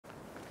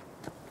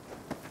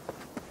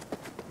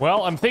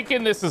Well, I'm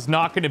thinking this is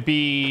not going to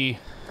be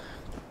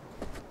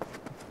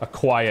a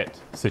quiet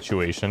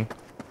situation.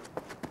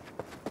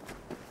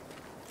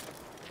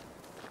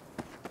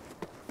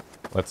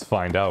 Let's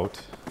find out.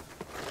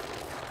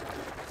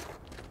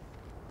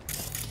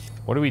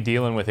 What are we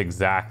dealing with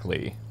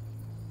exactly?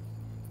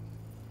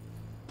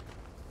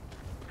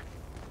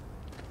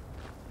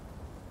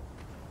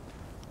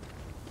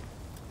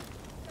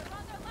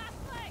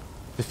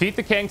 Defeat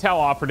the Kang Tao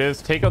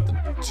operatives. Take out the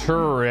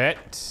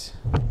turret.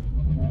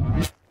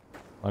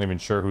 Not even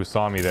sure who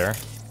saw me there.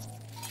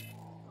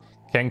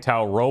 Kang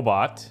Tao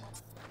robot.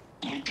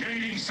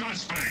 Locating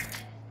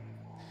suspect.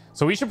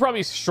 So we should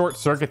probably short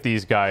circuit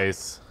these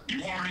guys.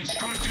 You are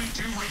instructed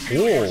to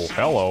reveal Oh, yourself.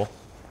 hello.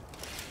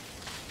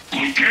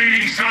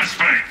 Locating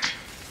suspect.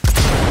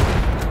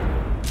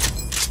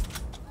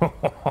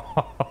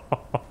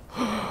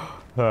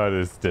 That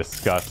is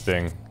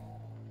disgusting.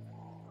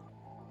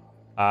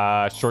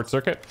 Short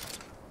circuit.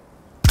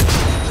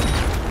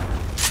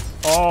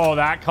 Oh,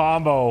 that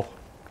combo.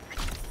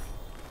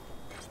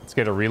 Let's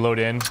get a reload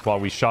in while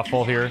we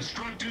shuffle here.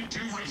 Instructed to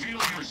reveal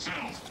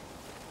yourself.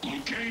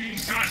 Locating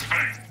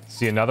suspect.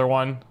 See another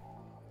one.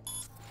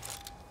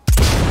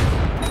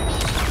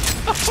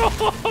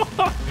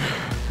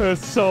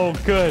 It's so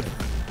good.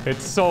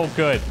 It's so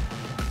good.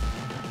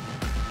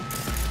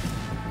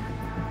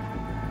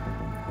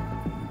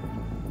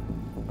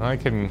 I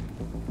can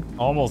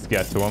almost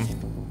get to him.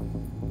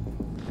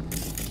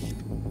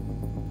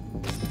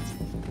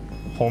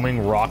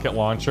 Homing rocket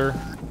launcher.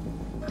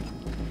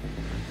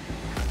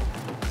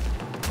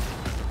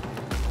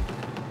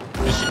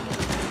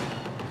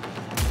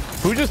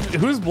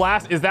 Who's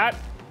blast? Is that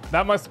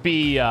must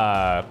be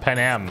Pan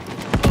Am.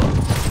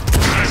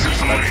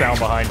 That sound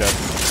behind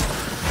us.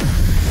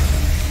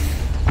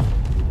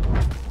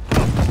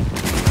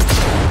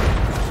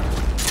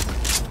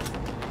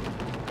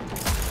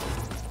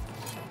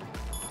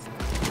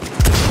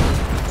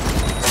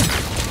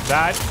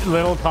 That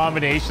little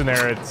combination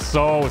there, it's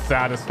so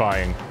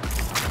satisfying.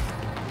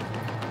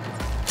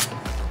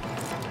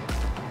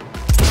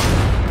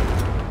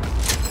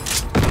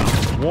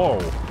 Whoa.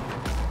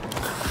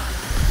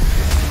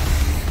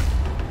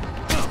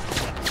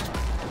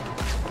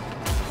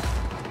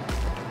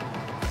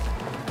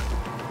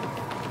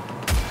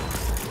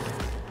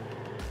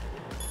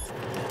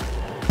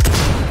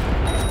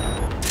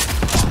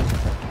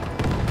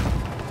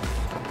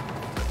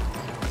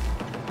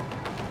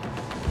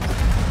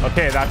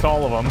 Okay, that's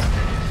all of them.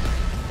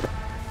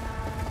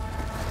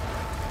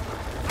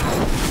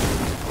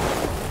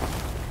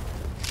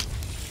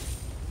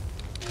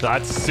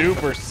 That's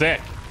super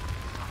sick.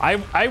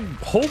 I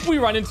hope we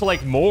run into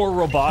like more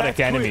robotic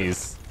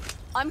enemies.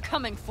 I'm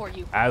coming for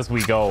you. As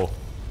we go.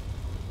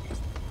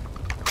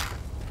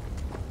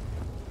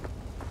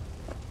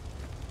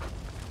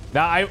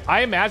 Now,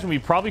 I imagine we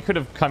probably could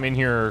have come in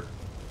here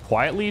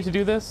quietly to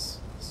do this.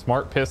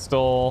 Smart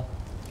pistol.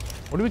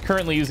 What are we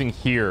currently using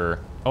here?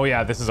 Oh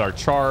yeah, this is our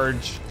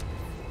charge.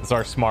 This is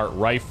our smart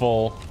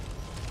rifle.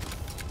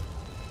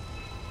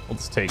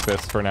 Let's take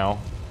this for now.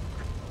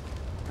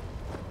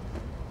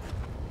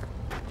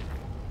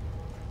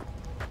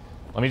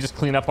 Let me just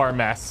clean up our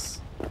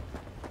mess.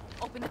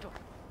 Open the door.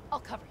 I'll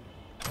cover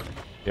you.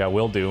 Yeah,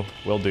 will do.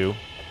 Will do.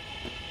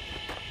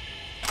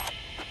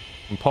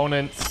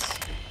 Components.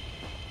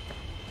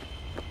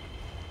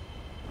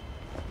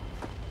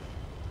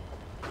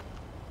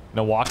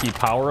 Milwaukee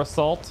Power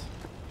Assault.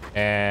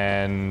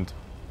 And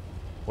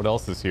what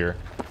else is here?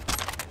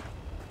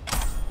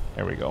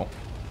 There we go.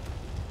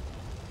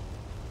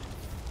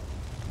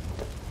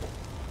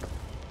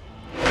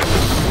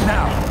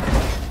 Now.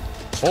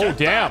 Oh,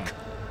 damn.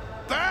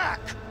 Back!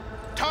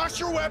 Toss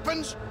your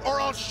weapons or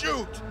I'll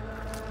shoot.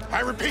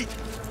 I repeat.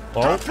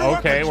 Oh, drop your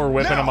okay, weapons we're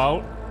whipping them now.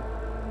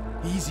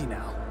 out. Easy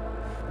now.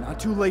 Not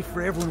too late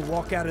for everyone to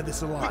walk out of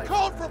this We alive.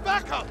 called for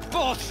backup.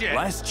 Bullshit.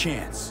 Last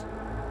chance.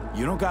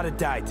 You don't gotta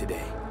die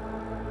today.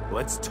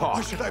 Let's talk.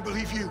 Why should I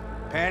believe you?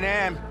 Pan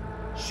Am,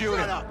 shoot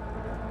Shut him. up.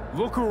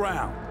 Look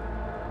around.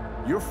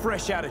 You're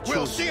fresh out of children.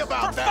 We'll see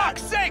about For that.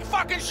 fuck's sake,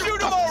 fucking shoot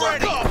the him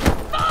already! fuck up.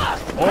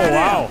 Fuck! Oh,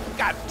 wow.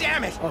 God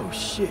damn it! Oh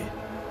shit.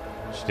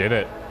 She did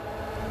it.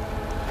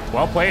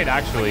 Well played,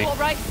 actually. All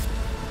right.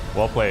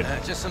 Well played.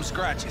 Just some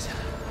scratches.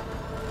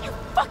 You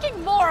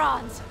fucking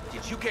morons!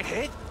 Did you get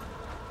hit?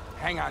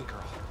 Hang on,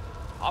 girl.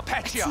 I'll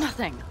patch you It's up.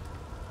 nothing.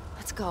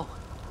 Let's go.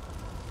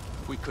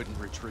 We couldn't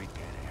retreat,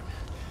 Pan Am.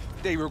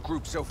 They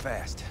regrouped so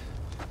fast.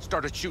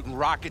 Started shooting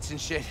rockets and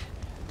shit.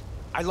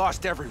 I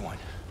lost everyone.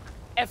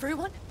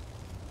 Everyone?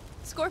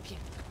 Scorpion.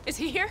 Is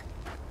he here?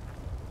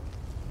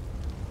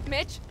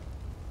 Mitch?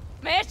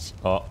 Mitch?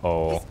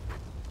 Uh-oh.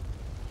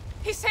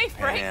 He's safe,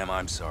 Pan right? Am,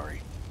 I'm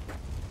sorry.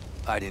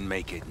 I didn't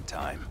make it in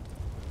time.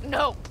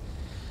 No.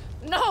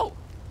 No!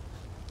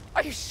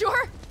 Are you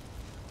sure?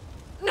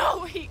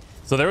 No,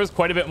 So there was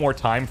quite a bit more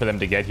time for them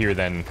to get here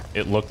than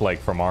it looked like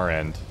from our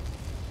end.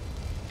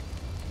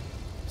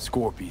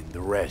 Scorpion,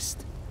 the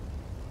rest.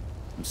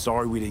 I'm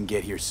sorry we didn't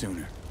get here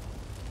sooner.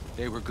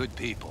 They were good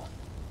people.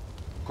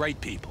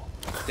 Great people.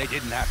 They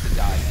didn't have to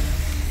die.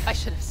 I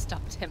should have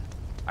stopped him.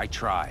 I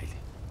tried.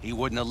 He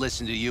wouldn't have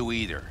listened to you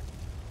either.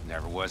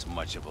 Never was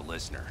much of a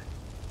listener.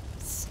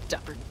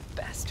 Stubborn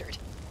bastard.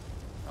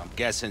 I'm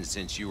guessing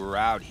since you were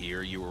out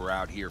here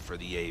for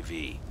the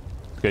AV.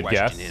 Good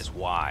Question guess. is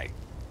why?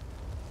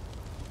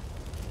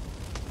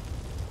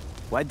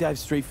 Why dive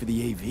straight for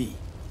the AV?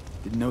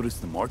 Didn't notice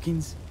the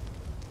markings?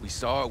 We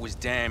saw it was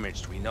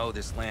damaged. We know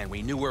this land.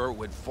 We knew where it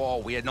would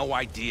fall. We had no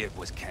idea it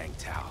was Kang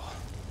Tao.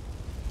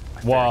 I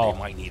figured Wow. they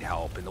might need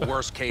help. In the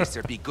worst case,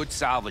 there'd be good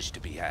salvage to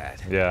be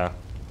had. Yeah.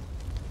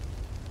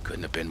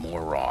 Couldn't have been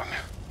more wrong.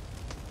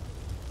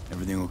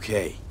 Everything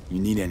okay? You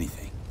need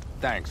anything?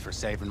 Thanks for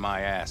saving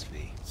my ass,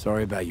 V.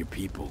 Sorry about your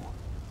people,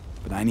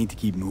 but I need to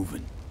keep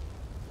moving.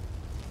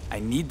 I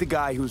need the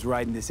guy who's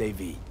riding this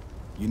AV.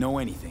 You know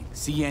anything,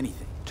 see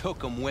anything?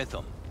 Took him with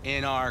him.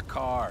 In our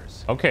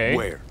cars. Okay.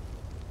 Where?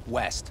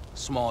 West.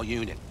 Small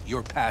unit.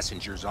 Your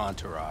passenger's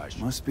entourage.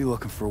 Must be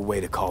looking for a way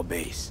to call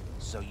base.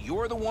 So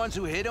you're the ones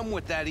who hit him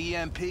with that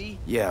EMP?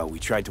 Yeah, we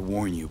tried to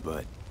warn you,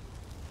 but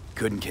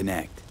couldn't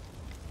connect.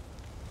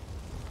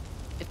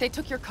 If they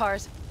took your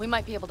cars, we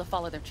might be able to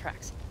follow their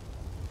tracks.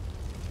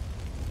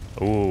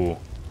 Ooh.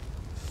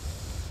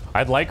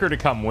 I'd like her to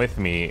come with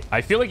me.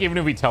 I feel like even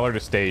if we tell her to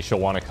stay, she'll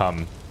want to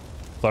come.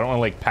 So I don't want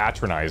to, like,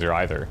 patronize her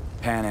either.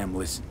 Pan Am,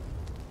 listen.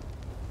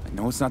 I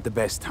know it's not the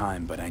best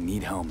time, but I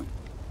need Hellman.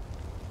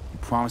 You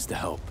promised to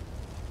help.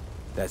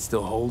 That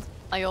still hold?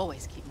 I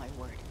always keep my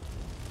word.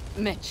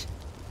 Mitch,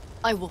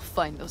 I will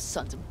find those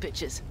sons of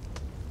bitches.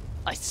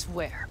 I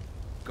swear.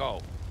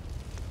 Go.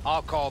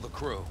 I'll call the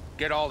crew.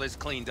 Get all this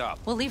cleaned up.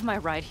 We'll leave my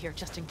ride here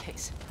just in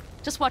case.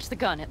 Just watch the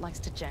gun, it likes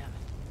to jam.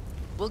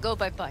 We'll go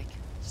by bike.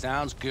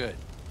 Sounds good.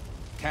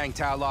 Kang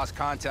Tao lost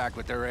contact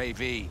with their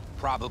AV.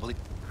 Probably.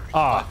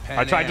 Ah,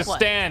 I tried to What?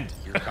 stand.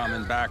 You're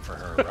coming back for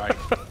her, right?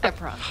 I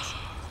promise.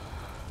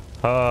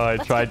 Oh, I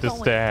Let's tried get to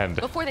going stand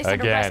before they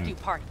send a rescue again.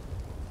 party.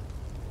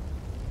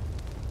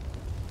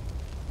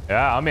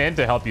 Yeah, I'm in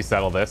to help you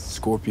settle this.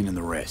 Scorpion and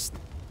the rest.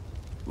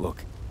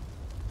 Look,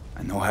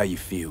 I know how you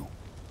feel.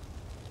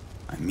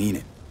 I mean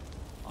it.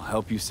 I'll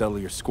help you settle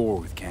your score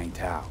with Kang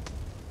Tao.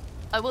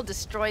 I will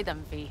destroy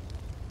them, V.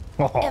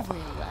 Oh, Every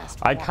last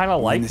I one. kind of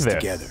We're like in this.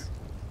 together.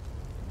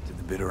 To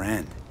the bitter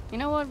end. You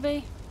know what,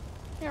 V?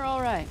 You're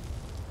all right.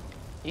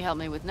 You helped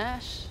me with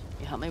Nash.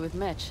 You helped me with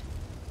Mitch.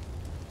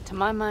 To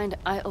my mind,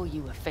 I owe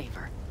you a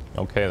favor.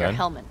 Okay, You're then.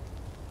 Hellman.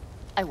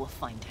 I will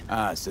find him.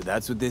 Ah, so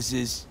that's what this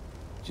is?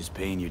 Just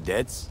paying your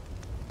debts?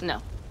 No.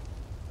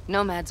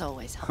 Nomads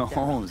always help their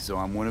Oh, own. so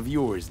I'm one of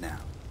yours now.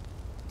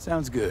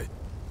 Sounds good.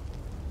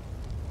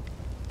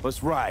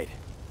 Let's ride.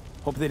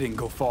 Hope they didn't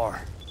go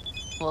far.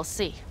 We'll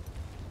see.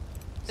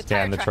 The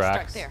Scan tire the tracks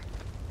tracks. start there.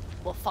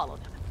 We'll follow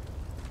them.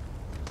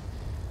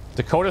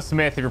 Dakota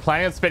Smith, if you're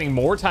planning on spending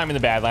more time in the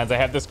Badlands, I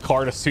have this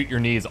car to suit your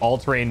needs.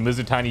 All-terrain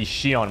Mizutani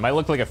Shion. It might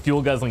look like a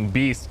fuel-guzzling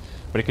beast,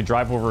 but it could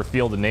drive over a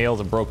field of nails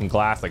and broken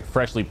glass like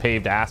freshly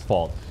paved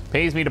asphalt.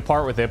 Pays me to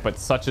part with it, but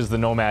such is the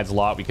Nomad's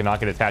lot, we cannot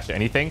get attached to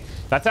anything.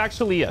 That's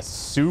actually a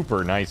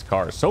super nice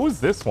car. So is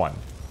this one.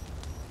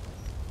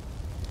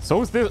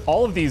 So is this.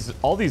 All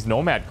these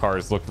Nomad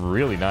cars look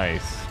really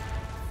nice.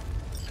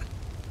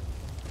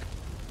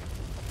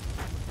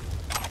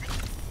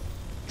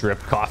 Drip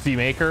coffee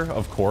maker,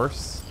 of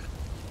course.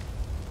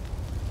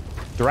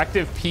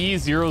 Directive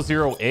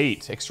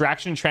P008.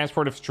 Extraction and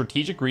transport of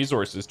strategic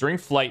resources. During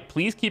flight,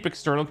 please keep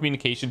external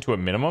communication to a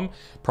minimum.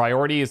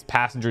 Priority is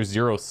passenger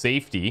zero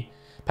safety.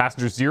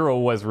 Passenger zero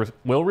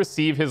will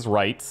receive his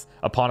rights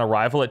upon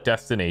arrival at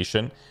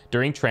destination.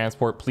 During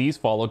transport, please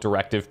follow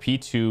Directive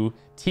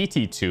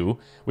P2TT2,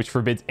 which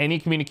forbids any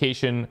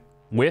communication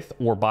with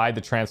or by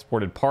the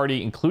transported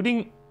party,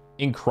 including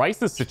in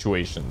crisis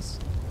situations.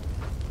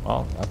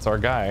 Well, that's our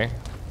guy.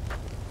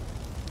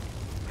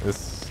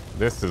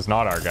 This is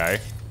not our guy,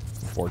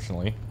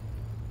 unfortunately.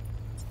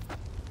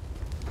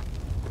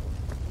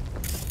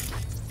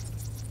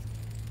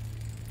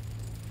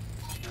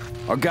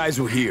 Our guys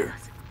were here.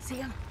 See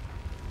him?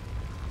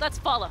 Let's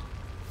follow.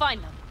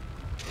 Find them.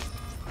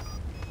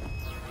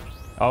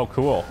 Oh,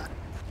 cool.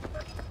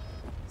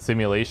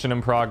 Simulation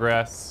in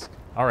progress.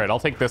 All right, I'll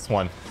take this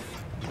one.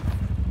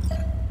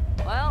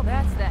 Well,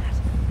 that's that.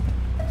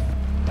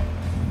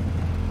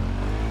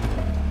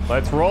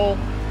 Let's roll.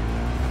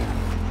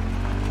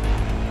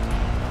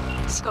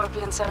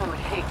 Scorpion said I would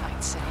hate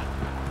Night City.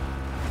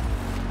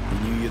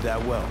 We knew you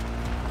that well.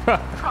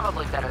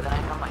 Probably better than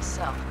I know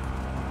myself.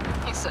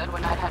 He said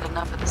when I'd had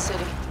enough of the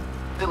city,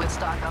 we would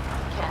stock up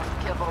on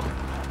canned kibble,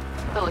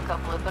 fill a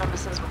couple of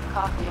thermoses with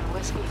coffee and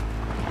whiskey,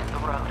 and hit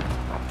the road.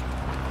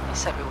 He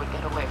said we would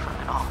get away from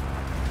it all.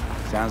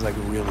 Sounds like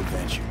a real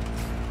adventure.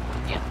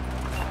 Yeah.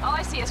 All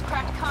I see is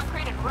cracked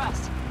concrete and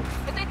rust.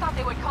 If they thought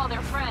they would call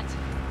their friends,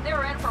 they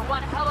were in for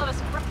one hell of a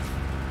surprise.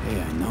 Hey,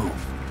 I know.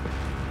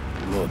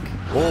 Look,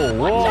 Whoa,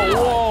 whoa, There's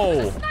whoa.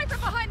 a sniper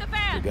behind the we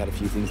van! got a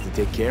few things to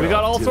take care of. We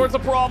got all too. sorts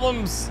of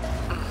problems.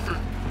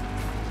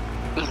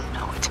 You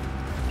know it.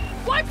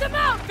 Wipe them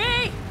out,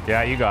 V!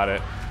 Yeah, you got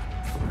it.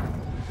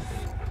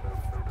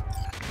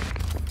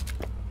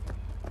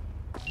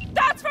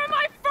 That's for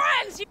my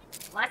friends!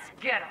 Let's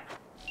get them.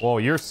 Whoa,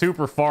 you're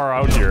super far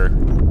out here.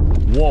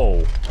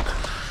 Whoa.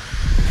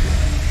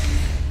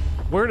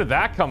 Where did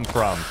that come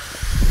from?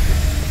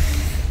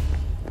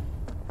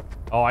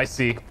 Oh, I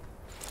see.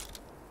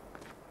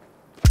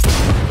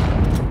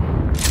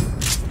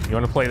 You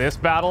want to play this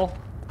battle?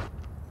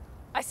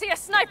 I see a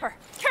sniper.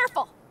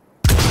 Careful.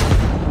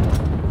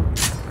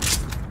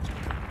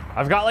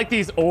 I've got like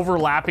these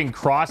overlapping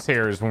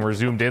crosshairs when we're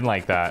zoomed in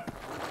like that.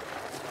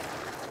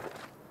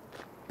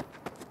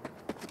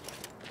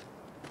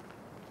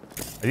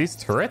 Are these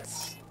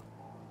turrets?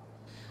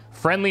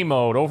 Friendly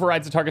mode.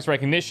 Overrides the target's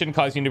recognition,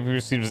 causing you to be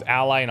perceived as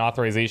ally and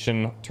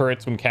authorization.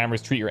 Turrets when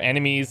cameras treat your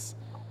enemies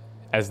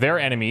as their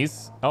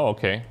enemies. Oh,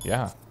 okay.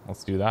 Yeah,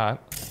 let's do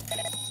that.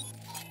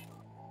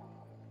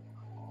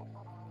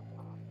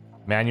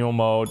 Manual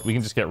mode. We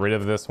can just get rid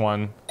of this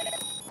one.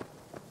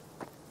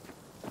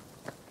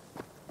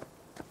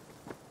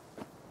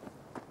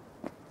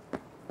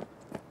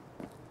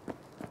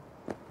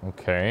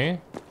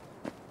 Okay.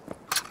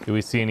 Do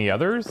we see any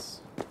others?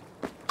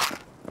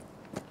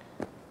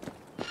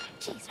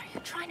 Jeez, are you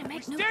trying to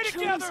make new Stay tunes?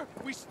 together!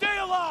 We stay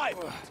alive!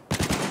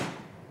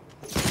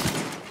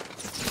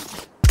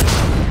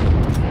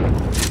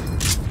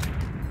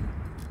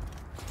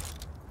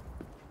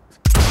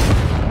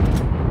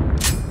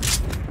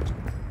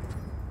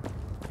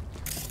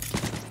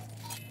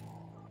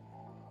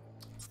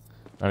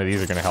 None of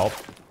these are going to help.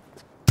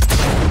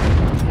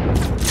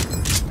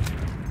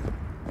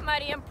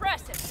 Mighty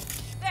impressive.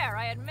 There,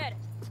 I admit it.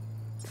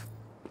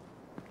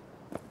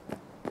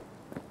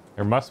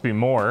 There must be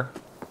more.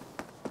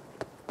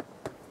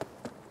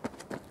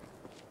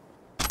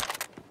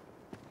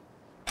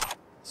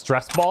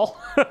 Stress ball?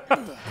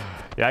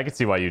 Yeah, I can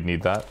see why you'd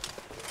need that.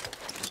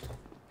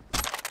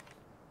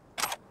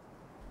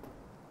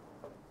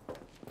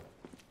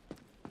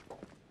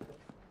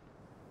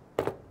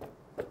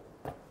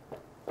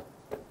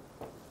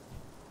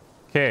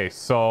 Okay,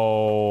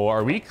 so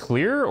are we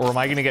clear, or am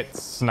I going to get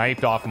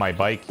sniped off my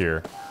bike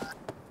here?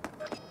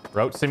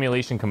 Route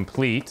simulation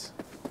complete.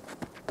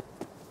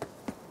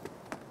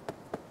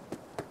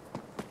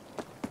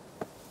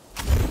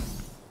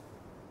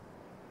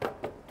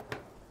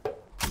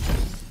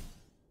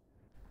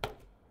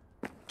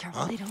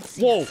 Careful they don't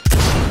see Whoa! us.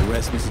 The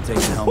rest must have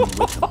taken Hellman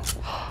with them.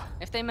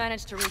 If they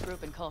manage to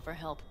regroup and call for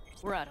help,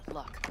 we're out of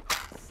luck.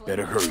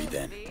 Better hurry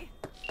then.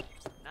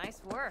 Nice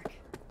work.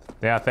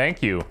 Yeah,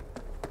 thank you.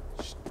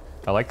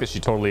 I like that she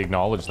totally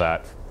acknowledged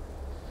that.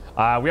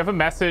 We have a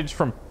message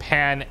from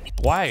Pan.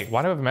 Why?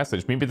 Why do I have a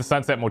message? Maybe the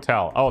Sunset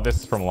Motel. Oh, this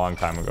is from a long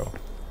time ago.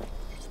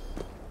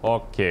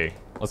 Okay,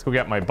 let's go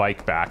get my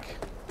bike back.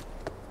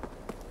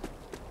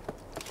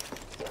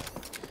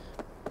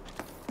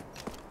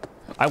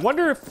 I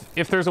wonder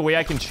if there's a way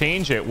I can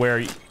change it where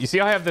you see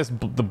how I have this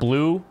the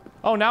blue.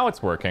 Oh, now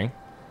it's working.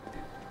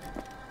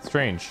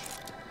 Strange.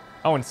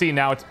 Oh, and see,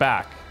 now it's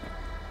back.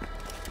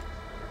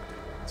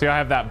 See, I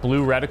have that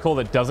blue reticle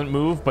that doesn't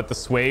move, but the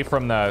sway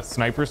from the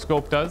sniper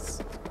scope does.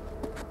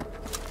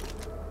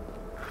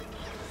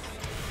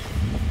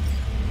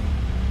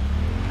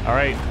 All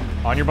right,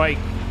 on your bike.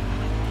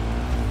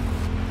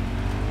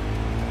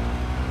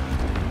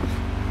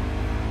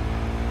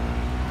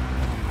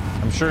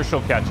 I'm sure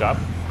she'll catch up.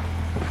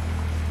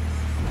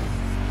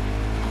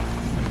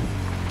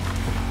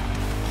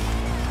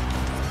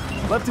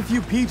 Left a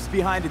few peeps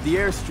behind at the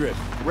airstrip.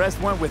 The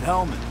rest went with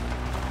Hellman.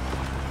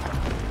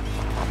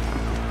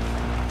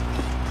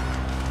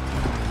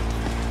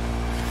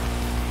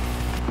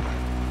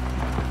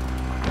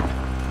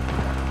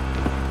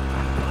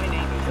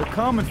 They're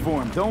coming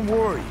for him, don't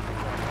worry.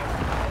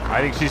 I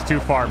think she's too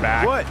far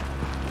back. What?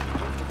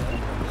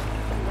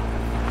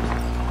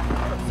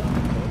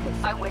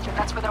 I wager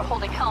that's where they're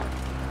holding help.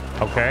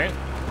 Okay.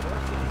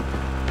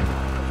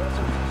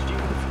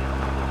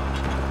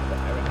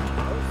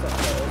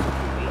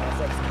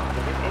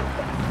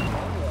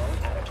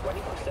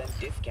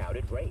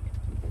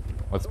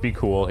 Let's be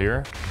cool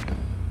here.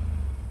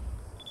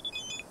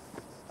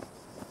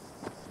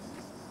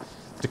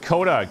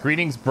 Dakota,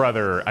 greetings,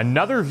 brother.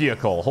 Another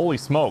vehicle. Holy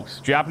smokes.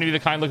 Do you happen to be the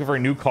kind looking for a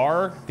new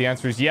car? The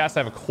answer is yes.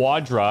 I have a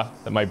Quadra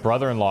that my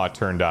brother-in-law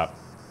turned up.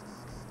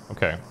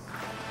 Okay.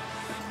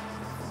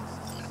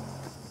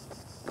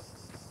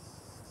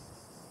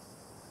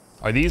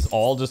 Are these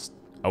all just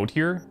out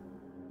here?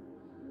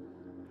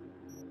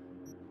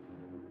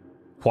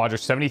 Quadra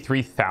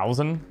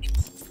 73,000?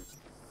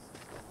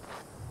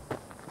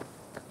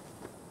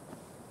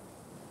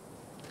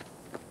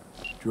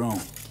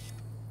 Drone.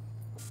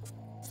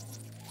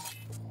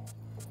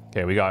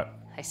 Okay, we got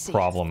I see.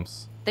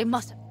 problems. They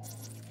must have.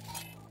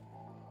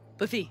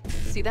 But V,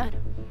 see that?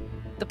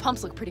 The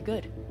pumps look pretty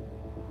good.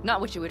 Not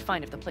what you would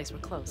find if the place were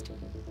closed.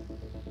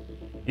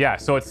 Yeah,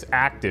 so it's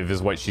active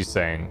is what she's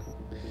saying.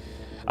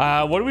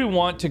 What do we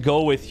want to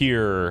go with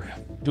here?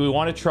 Do we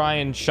want to try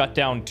and shut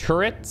down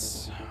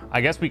turrets?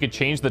 I guess we could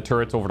change the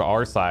turrets over to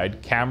our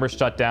side. Camera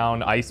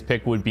shutdown, ice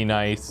pick would be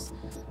nice.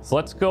 So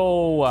let's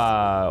go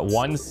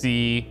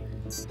 1C,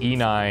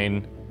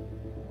 E9,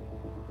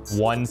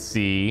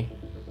 1C.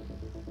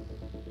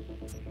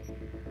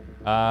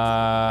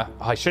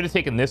 I should have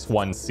taken this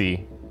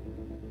 1C.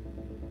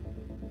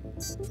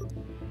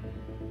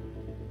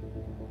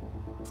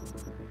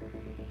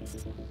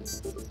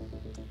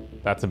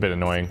 That's a bit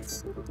annoying.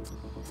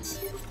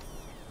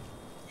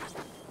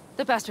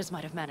 The bastards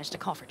might have managed to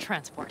call for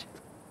transport.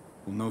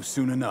 We'll know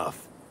soon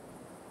enough.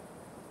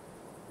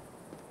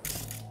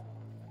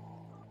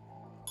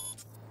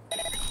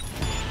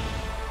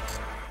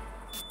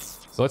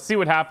 So let's see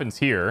what happens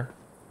here.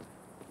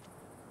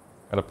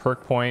 Got a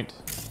perk point.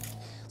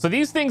 So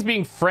these things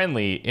being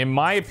friendly, in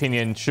my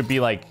opinion, should be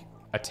like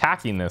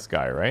attacking this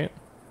guy, right?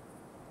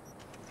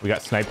 We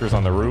got snipers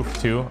on the roof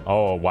too.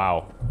 Oh,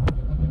 wow.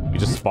 We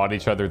just spot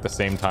each other at the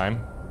same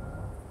time.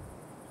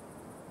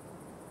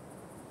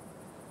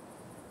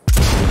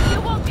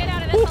 You won't get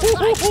out of this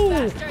alive, you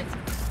bastards!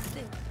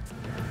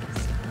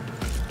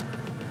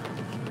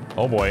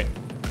 Oh boy.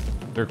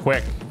 They're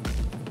quick.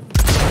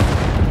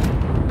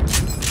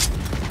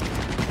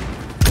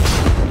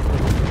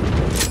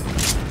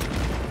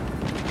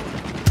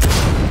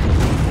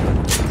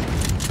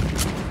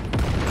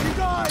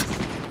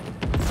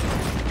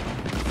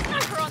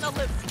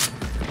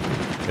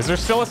 Is there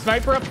still a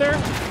sniper up there?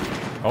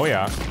 Oh,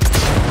 yeah.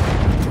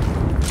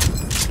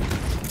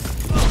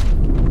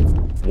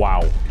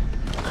 Wow.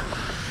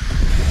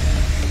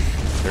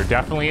 There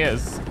definitely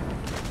is.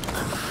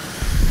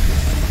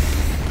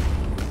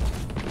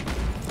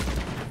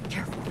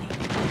 Carefully.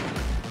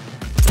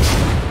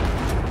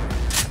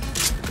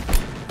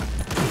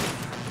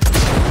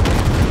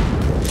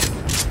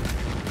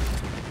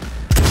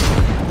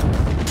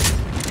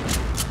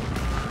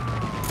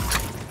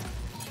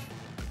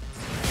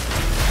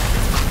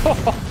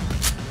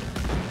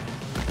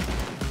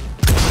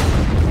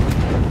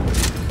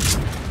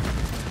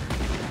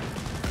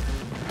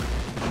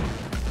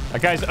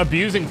 That guy's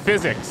abusing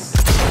physics.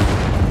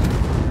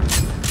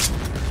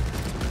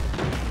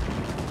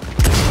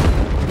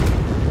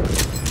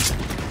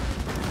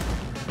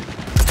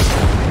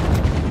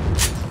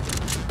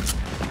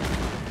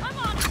 I'm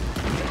on it!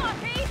 Come on,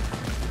 Pete!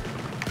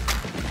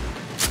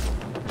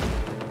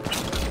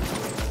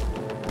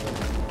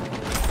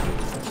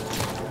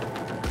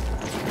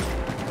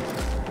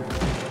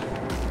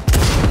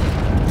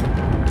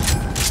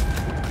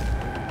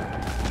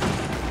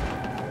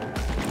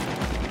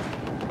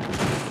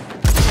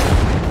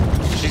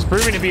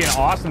 Proving to be an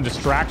awesome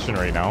distraction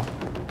right now.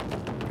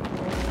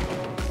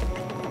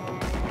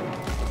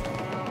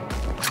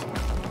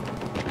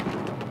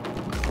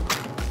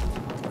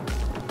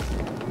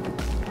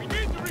 We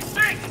need to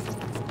rethink.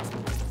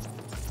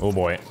 Oh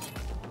boy.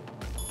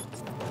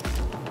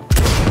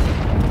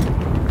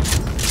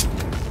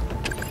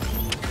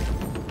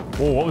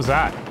 Oh, what was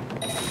that?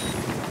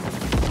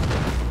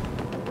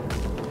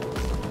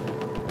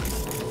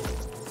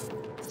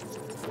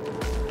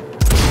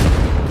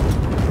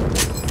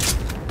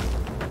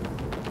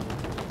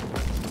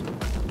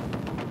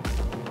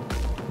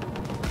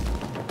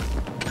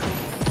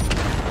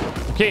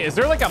 Okay, is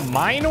there like a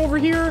mine over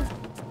here?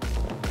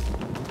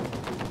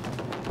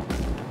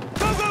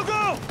 Go, go,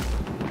 go!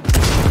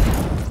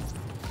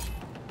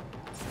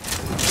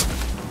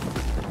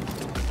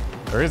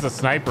 There is a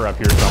sniper up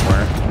here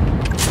somewhere.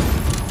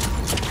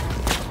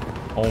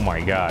 Oh my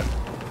god.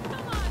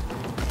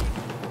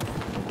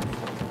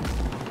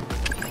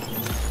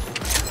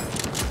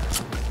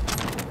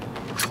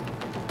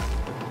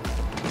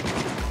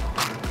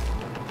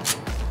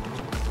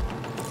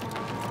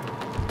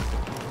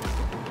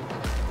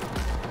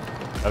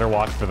 Better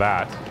watch for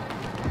that.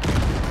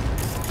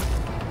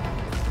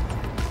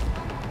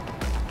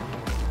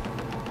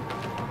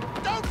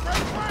 Don't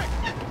break quick!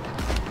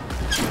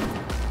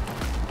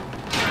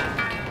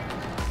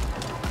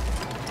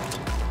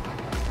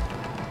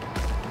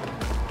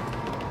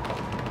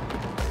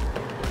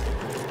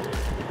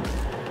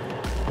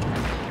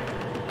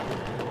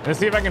 Let's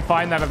see if I can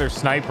find that other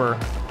sniper.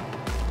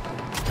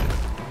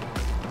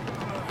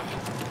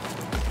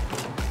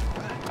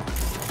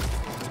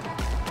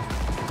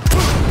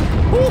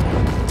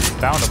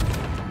 Found him.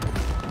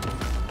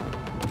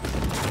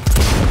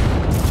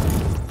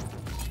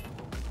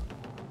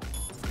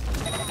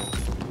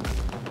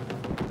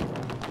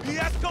 He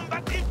has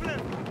combat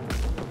implant.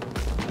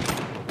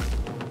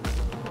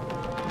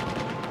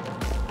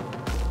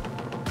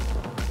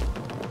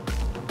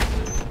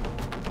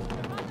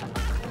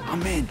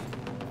 I'm in.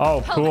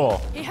 Oh, cool.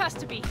 Hellman, he has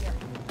to be here.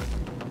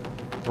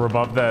 We're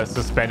above the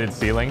suspended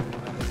ceiling.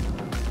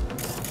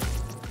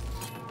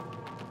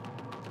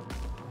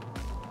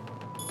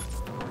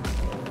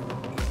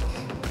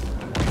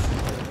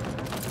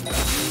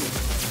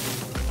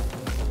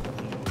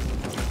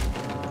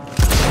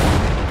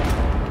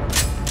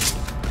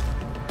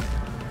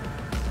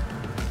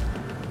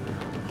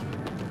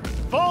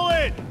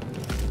 Forward!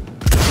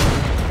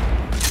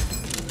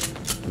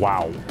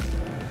 Wow.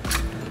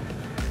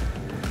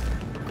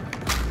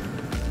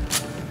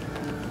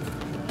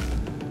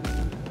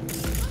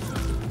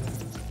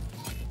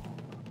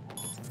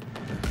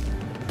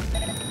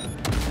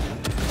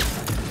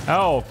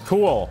 Oh,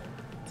 cool.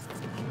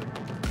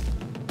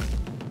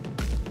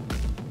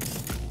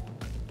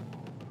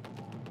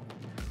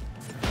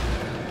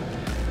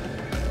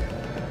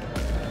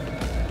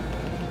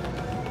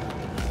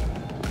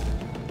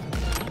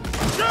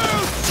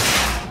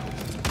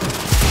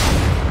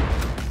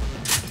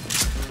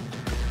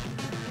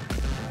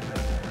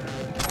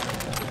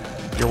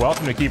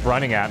 welcome to keep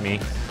running at me.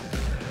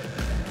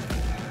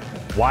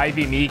 Why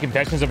be me?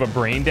 Confessions of a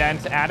brain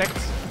dance addict?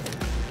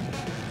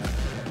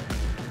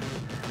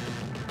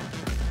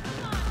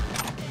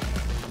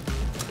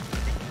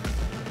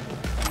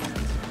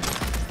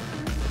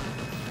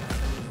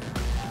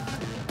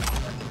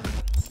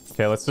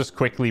 Okay, let's just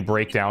quickly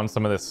break down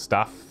some of this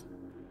stuff.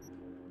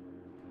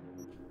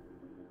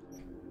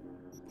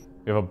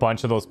 We have a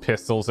bunch of those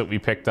pistols that we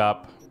picked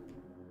up.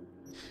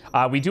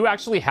 We do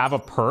actually have a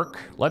perk.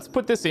 Let's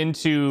put this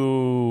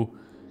into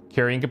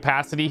carrying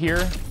capacity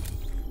here.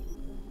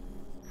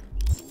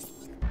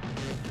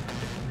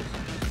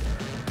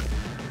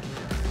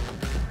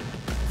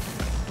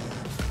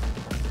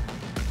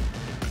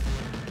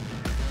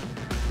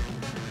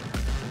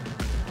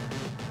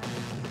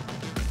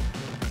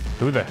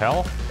 Who the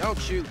hell? Don't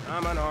shoot,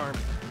 I'm unarmed.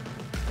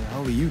 What the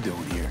hell are you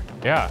doing here?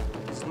 Yeah.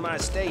 This is my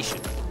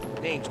station.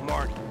 Name's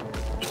Marty.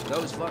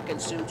 Those fucking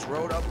suits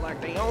rode up like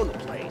they own the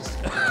place.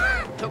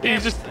 Took He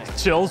just everything.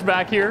 chills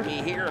back here.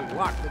 Me here and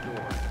locked the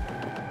door.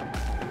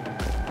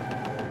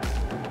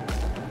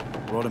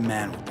 Brought a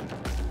man with him.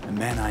 A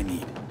man I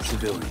need.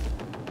 Civilian.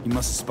 You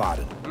must have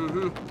spotted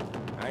him.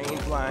 I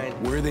ain't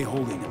blind. Where are they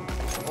holding him?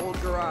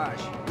 Old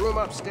garage. Room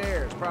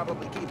upstairs.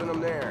 Probably keeping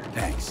them there.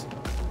 Thanks.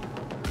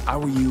 If I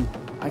were you,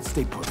 I'd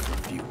stay put for a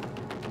few.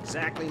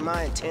 Exactly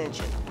my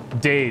intention.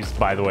 Days,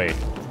 by the way.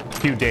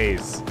 Few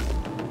days.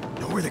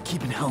 Know where they're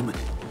keeping Hellman.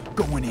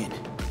 Going in.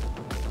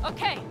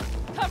 Okay,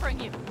 covering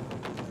you.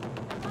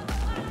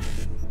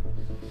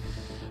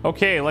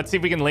 Okay, let's see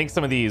if we can link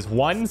some of these.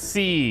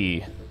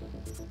 1C.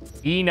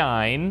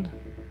 E9.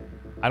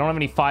 I don't have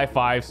any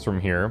 5.5s from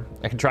here.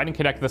 I can try to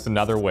connect this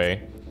another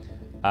way.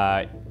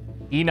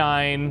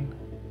 E9.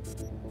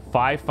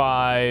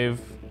 5.5.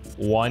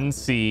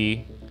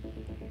 1C.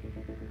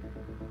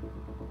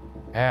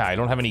 Yeah, I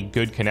don't have any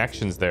good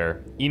connections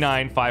there.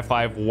 E9,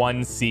 5.5,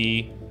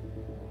 1C.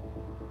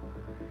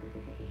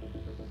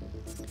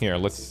 Here,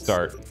 let's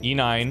start.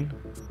 E9,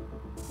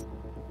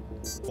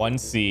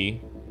 1C,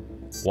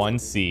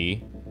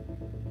 1C.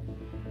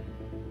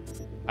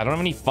 I don't have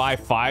any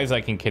 5.5s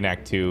I can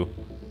connect to.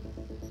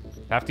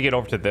 I have to get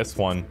over to this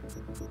one.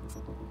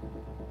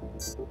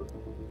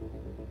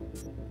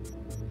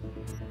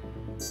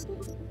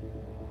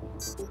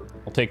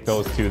 I'll take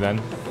those two then.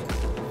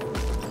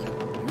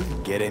 We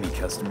can get any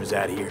customers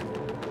out of here.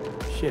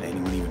 Shit,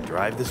 anyone even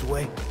drive this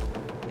way?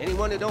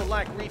 Anyone who don't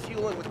like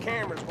refueling with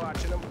cameras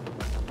watching them.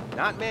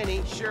 Not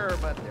many, sure,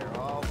 but they're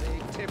all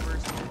big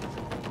tippers.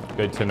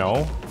 Good to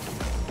know.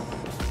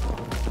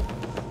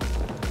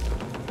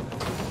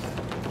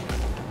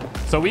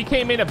 So we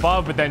came in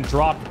above, but then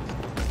dropped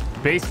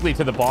basically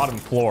to the bottom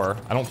floor.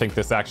 I don't think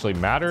this actually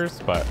matters,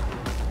 but...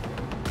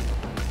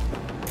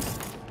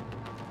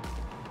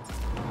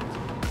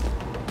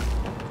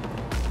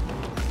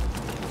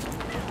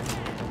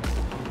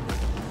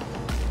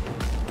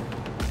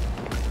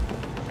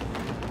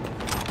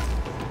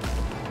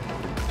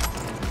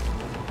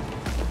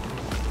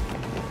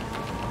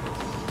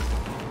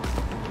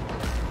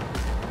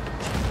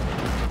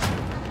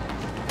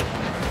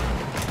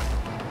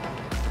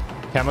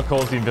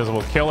 Chemicals, the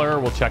invisible killer.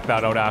 We'll check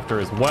that out after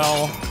as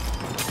well.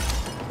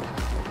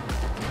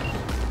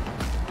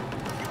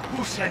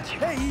 Who sent you?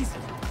 Hey, easy.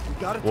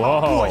 We gotta talk.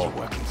 Whoa. Who are you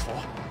working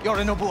for?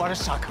 Yorinobu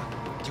Arasaka.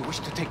 Do you wish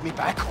to take me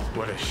back home?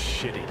 What a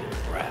shitty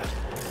little rat.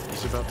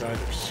 He's about to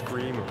either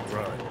scream or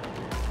run.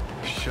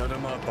 Shut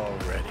him up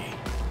already.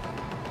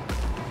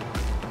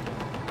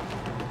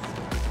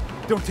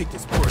 Don't take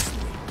this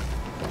personally.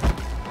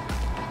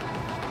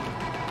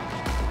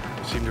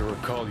 I seem to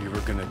recall you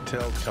were gonna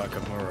tell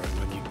Takamura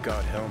when you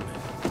got Hellman.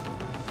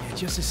 Yeah,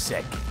 just a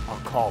sec. I'll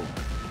call him.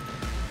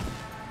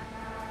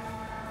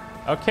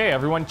 Okay,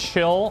 everyone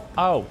chill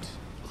out.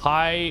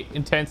 High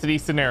intensity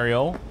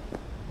scenario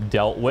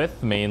dealt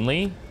with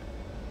mainly.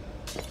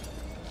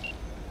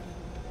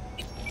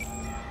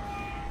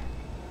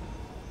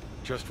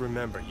 Just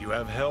remember, you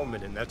have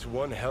Hellman, and that's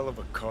one hell of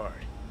a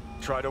card.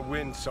 Try to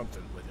win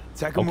something with it.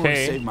 Takamura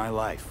Okay. saved my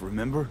life,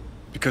 remember?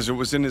 Because it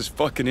was in his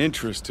fucking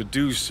interest to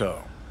do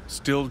so.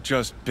 Still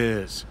just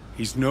biz.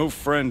 He's no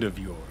friend of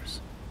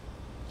yours.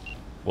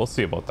 We'll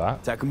see about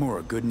that.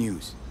 Takamura, good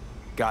news.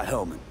 Got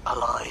Hellman.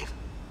 Alive.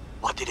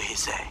 What did he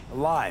say?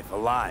 Alive,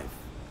 alive.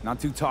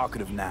 Not too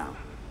talkative now.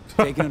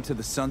 Taking him to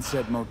the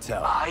Sunset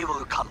Motel. I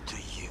will come to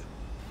you.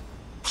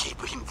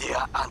 Keep him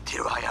there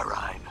until I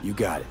arrive. You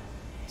got it.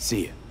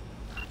 See ya.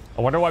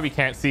 I wonder why we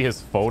can't see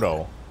his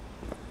photo.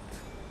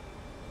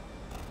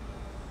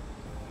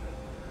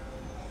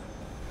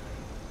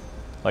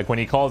 Like when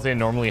he calls in,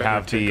 normally Better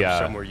have take the him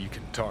somewhere you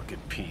can talk in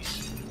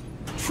peace.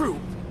 True.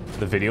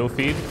 the video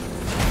feed.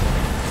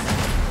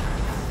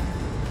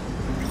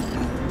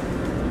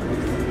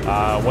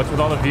 What's with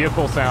all the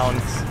vehicle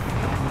sounds?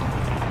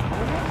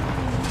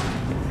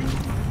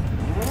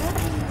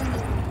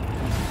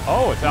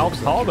 Oh, it's Alps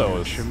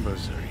Haldos.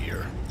 Shimbas are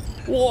here.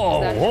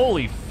 Whoa, that it?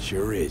 holy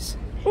Sure is.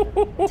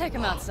 Take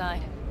him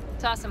outside.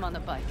 Toss him on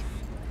the bike.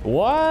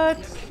 what?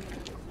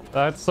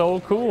 That's so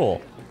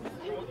cool.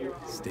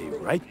 Stay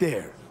right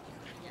there.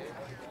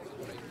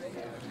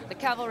 The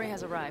Cavalry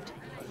has arrived.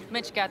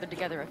 Mitch gathered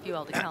together a few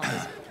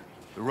Aldecaldos.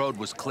 The road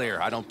was clear.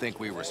 I don't think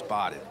we were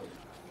spotted.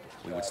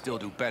 We would still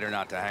do better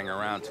not to hang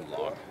around too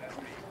long.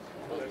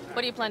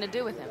 What do you plan to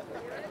do with him?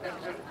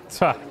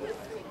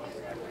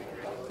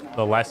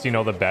 The less you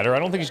know, the better. I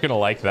don't think he's gonna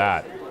like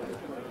that.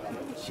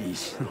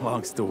 Jeez,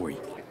 long story.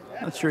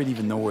 Not sure I'd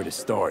even know where to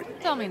start.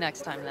 Tell me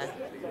next time, then.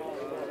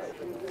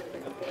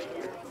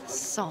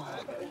 Saul.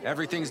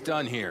 Everything's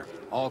done here.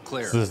 All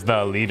clear. This is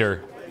the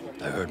leader.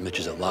 I heard Mitch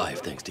is alive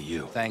thanks to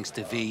you. Thanks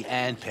to V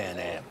and Pan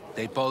Am.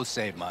 They both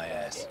saved my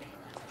ass.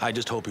 I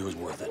just hope he was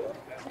worth it.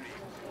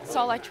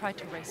 Saul, I tried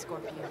to raise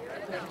Scorpion.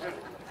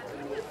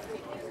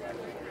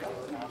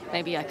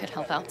 Maybe I could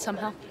help out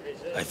somehow?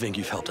 I think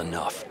you've helped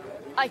enough.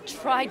 I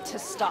tried to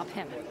stop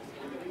him.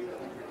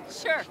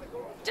 Sure.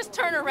 Just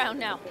turn around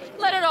now.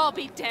 Let it all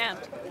be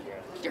damned.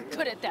 You're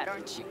good at that,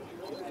 aren't you?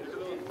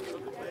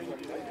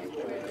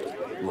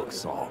 Look,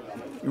 Saul,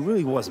 it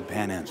really wasn't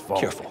Pan Am's fault.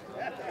 Careful.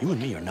 You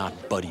and me are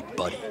not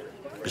buddy-buddy.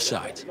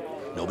 Besides,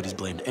 nobody's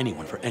blamed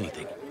anyone for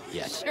anything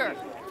yet. Sure.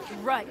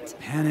 Right.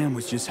 Pan Am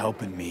was just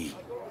helping me.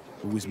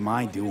 It was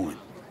my doing.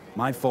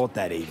 My fault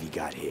that AV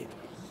got hit.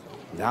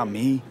 Without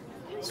me,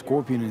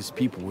 Scorpion and his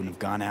people wouldn't have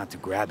gone out to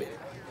grab it.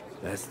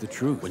 That's the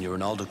truth. When you're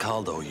an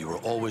Aldecaldo, you were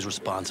always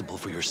responsible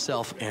for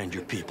yourself and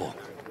your people.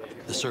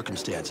 The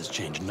circumstances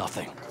change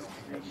nothing.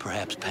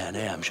 Perhaps Pan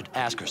Am should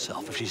ask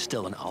herself if she's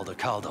still an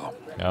Aldecaldo.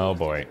 Oh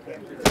boy.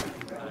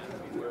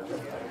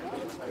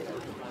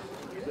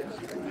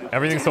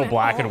 Everything's so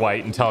black and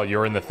white until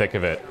you're in the thick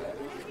of it.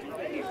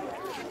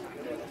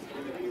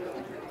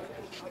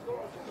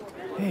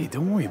 Hey,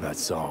 don't worry about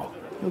Saul.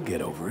 He'll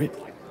get over it.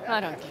 I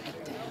don't give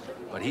a damn.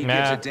 But he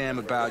gives a damn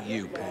about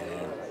you, Pan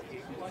Am.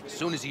 As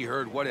soon as he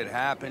heard what had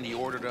happened, he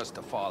ordered us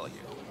to follow you.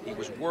 He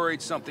was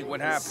worried something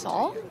would happen.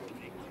 Saul?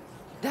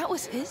 That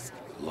was his?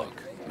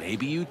 Look,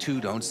 maybe you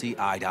two don't see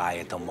eye to eye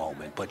at the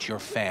moment, but you're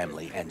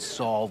family, and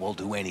Saul will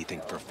do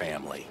anything for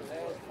family.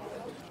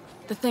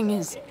 The thing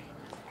is,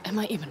 am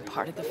I even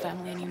part of the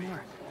family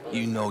anymore?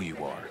 You know you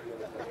are.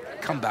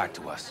 Come back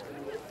to us.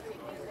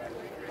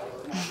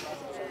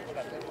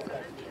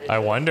 I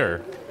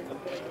wonder.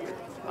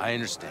 I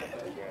understand.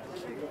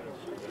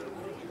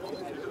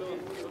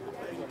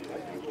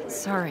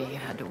 Sorry you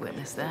had to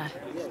witness that.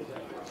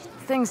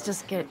 Things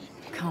just get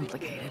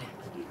complicated.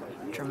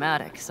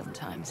 Dramatic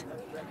sometimes.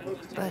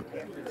 But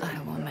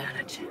I will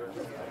manage.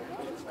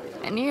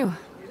 And you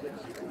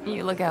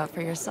look out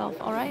for yourself,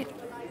 all right?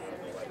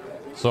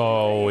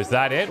 So, is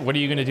that it? What are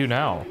you gonna do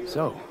now?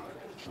 So,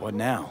 what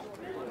now?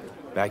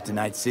 Back to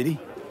Night City?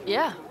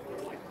 Yeah.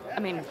 I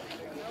mean,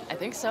 I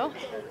think so.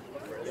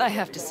 I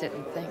have to sit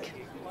and think.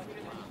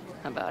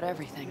 About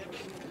everything.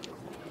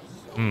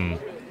 I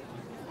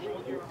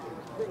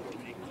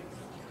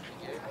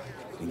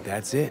think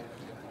that's it.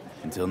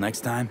 Until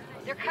next time.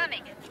 They're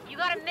coming. You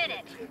got a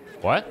minute.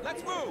 What?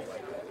 Let's move!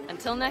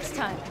 Until next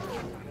time.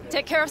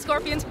 Take care of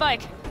Scorpion's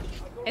bike.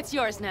 It's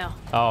yours now.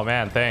 Oh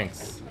man,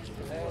 thanks.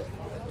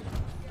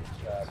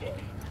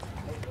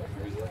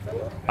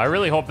 I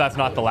really hope that's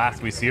not the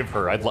last we see of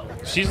her.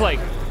 She's like,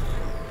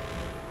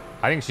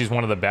 I think she's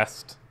one of the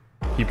best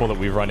people that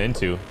we've run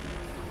into.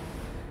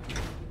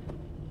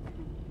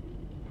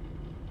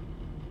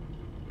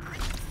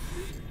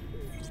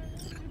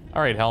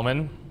 All right,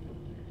 Hellman.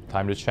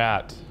 Time to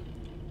chat.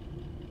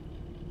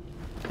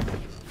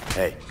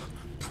 Hey.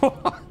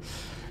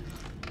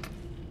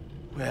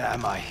 Where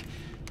am I?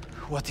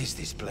 What is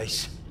this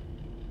place?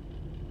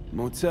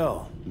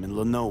 Motel,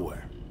 middle of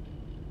nowhere.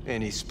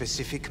 Any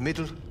specific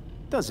middle?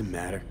 Doesn't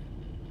matter.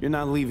 You're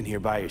not leaving here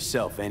by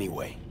yourself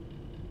anyway.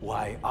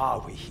 Why are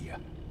we here?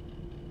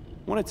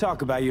 Want to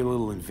talk about your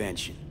little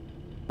invention.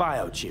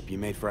 Biochip you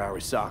made for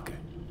Arasaka.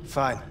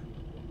 Fine.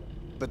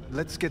 But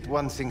let's get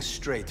one thing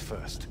straight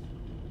first.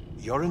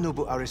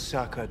 Yorinobu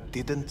Arasaka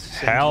didn't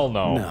send Hell you?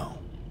 no. No.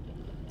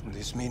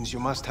 This means you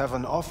must have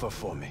an offer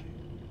for me.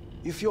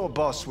 If your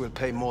boss will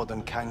pay more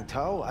than Kang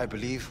Tao, I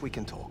believe we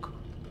can talk.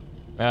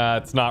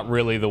 It's not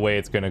really the way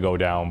it's gonna go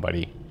down,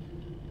 buddy.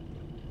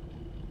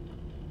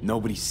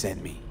 Nobody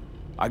sent me.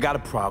 I got a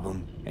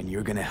problem, and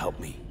you're gonna help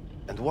me.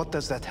 And what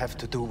does that have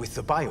to do with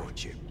the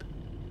biochip?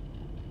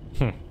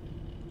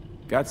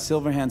 Got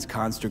Silverhand's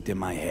construct in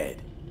my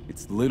head.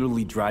 It's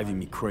literally driving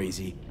me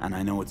crazy, and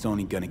I know it's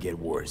only gonna get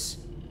worse.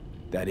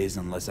 That is,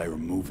 unless I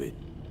remove it.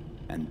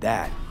 And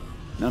that,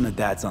 none of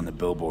that's on the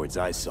billboards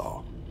I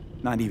saw.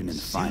 Not even in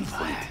the fine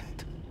print.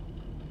 Silverhand.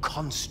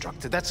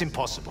 Construct, that's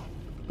impossible.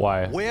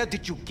 Why? Where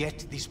did you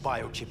get this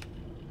biochip?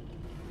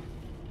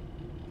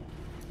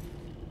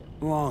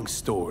 Long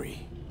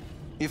story.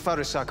 If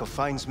Arasaka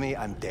finds me,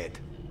 I'm dead.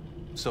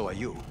 So are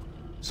you.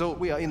 So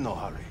we are in no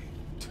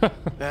hurry.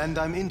 And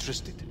I'm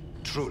interested,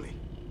 truly.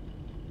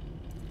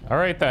 All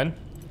right then.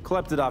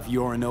 Klept it off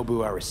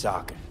Yorinobu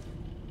Arasaka.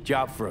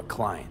 Job for a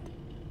client.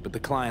 But the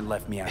client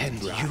left me out to And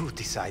dry. you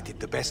decided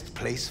the best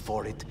place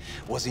for it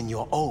was in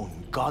your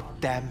own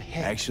goddamn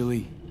head.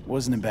 Actually,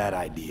 wasn't a bad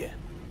idea.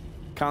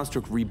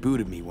 Construct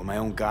rebooted me when my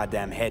own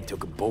goddamn head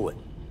took a bullet.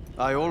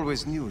 I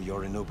always knew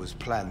Yorinobu's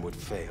plan would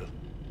fail.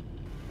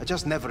 I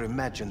just never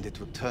imagined it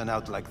would turn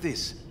out like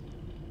this.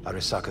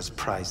 Arasaka's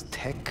prized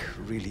tech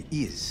really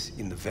is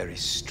in the very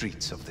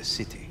streets of the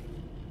city.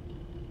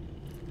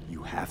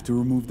 You have to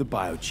remove the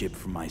biochip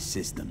from my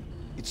system.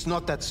 It's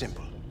not that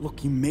simple.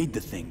 Look, you made the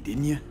thing,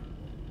 didn't you?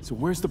 So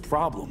where's the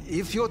problem?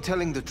 If you're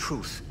telling the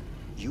truth,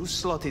 you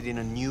slotted in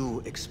a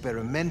new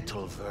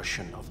experimental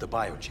version of the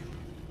biochip.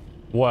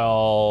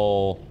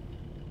 Well...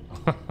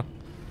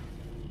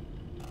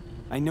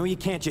 I know you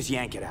can't just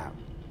yank it out.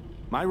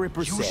 My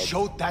Ripper said... You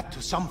showed that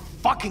to some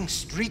fucking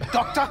street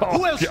doctor?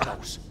 Who else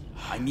knows?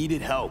 I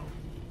needed help.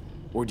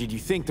 Or did you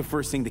think the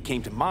first thing that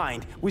came to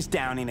mind was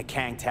down in a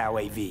Kang Tao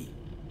AV?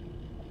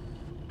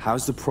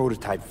 How's the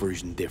prototype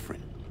version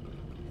different?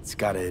 It's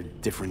got a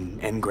different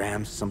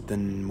engram,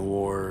 something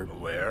more...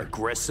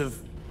 aggressive?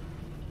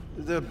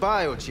 The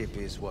biochip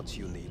is what's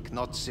unique,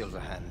 not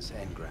Silverhand's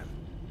engram.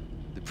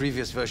 The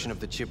previous version of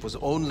the chip was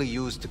only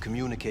used to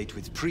communicate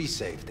with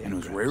pre-saved engrams. And it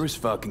was rare as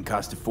fuck and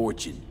cost a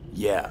fortune.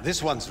 Yeah.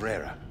 This one's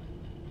rarer.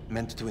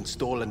 Meant to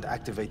install and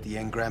activate the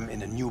engram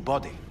in a new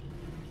body.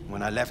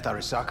 When I left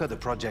Arasaka, the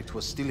project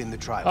was still in the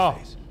trial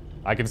phase.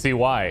 I can see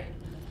why.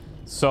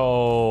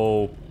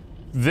 So,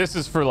 this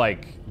is for,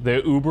 like,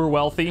 the uber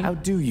wealthy? How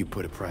do you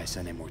put a price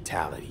on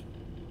immortality?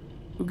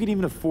 Who could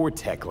even afford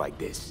tech like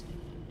this?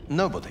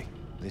 Nobody.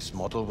 This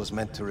model was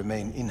meant to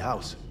remain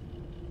in-house.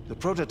 The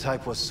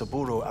prototype was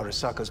Saburo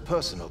Arasaka's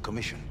personal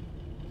commission.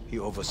 He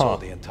oversaw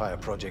the entire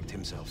project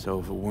himself. So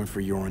if it weren't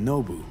for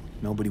Yorinobu,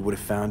 nobody would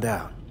have found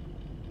out.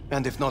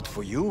 And if not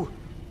for you,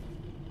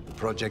 the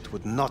project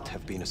would not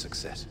have been a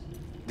success.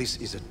 This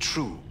is a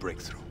true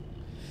breakthrough.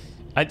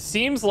 It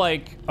seems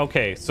like...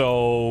 Okay,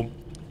 so...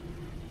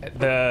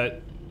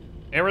 The...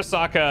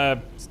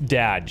 Arasaka's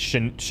dad,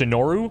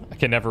 Shinoru? I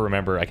can never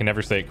remember. I can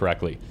never say it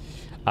correctly.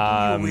 Do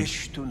you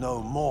wish to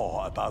know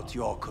more about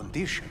your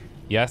condition?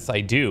 Yes,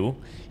 I do.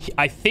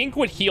 I think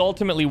what he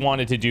ultimately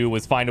wanted to do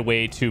was find a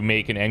way to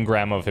make an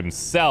engram of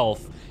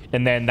himself,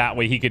 and then that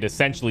way he could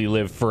essentially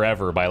live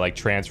forever by, like,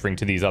 transferring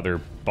to these other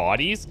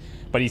bodies.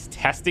 But he's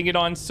testing it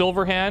on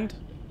Silverhand.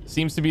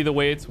 Seems to be the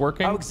way it's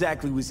working. How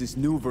exactly was this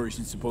new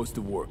version supposed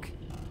to work?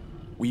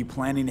 Were you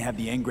planning to have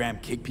the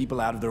engram kick people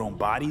out of their own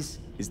bodies?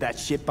 Is that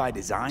shit by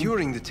design?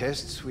 During the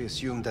tests, we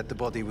assumed that the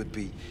body would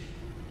be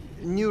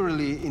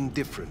neurally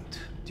indifferent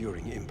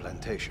during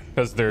implantation.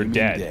 Because they're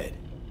dead.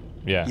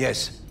 Yeah.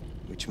 Yes,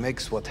 which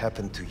makes what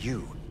happened to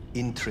you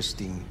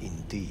interesting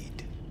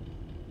indeed.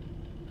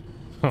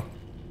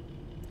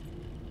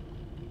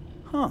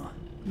 Huh.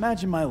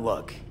 Imagine my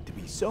luck to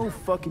be so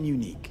fucking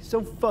unique,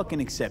 so fucking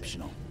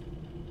exceptional.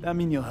 That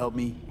mean you'll help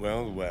me?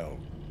 Well.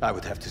 I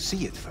would have to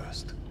see it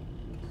first.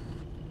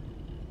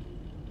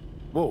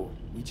 Whoa,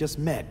 we just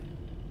met.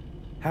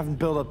 Haven't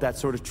built up that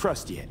sort of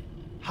trust yet.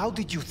 How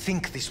did you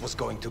think this was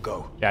going to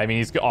go? Yeah, I mean,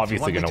 he's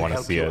obviously going to want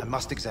to see it. I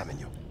must examine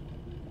you.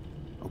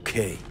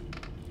 Okay.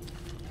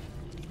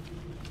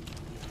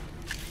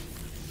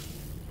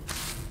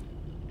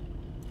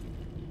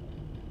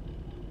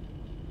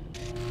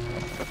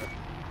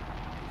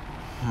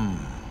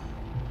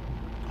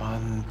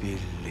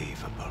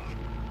 Unbelievable.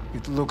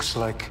 It looks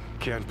like...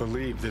 Can't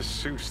believe this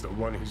suit's the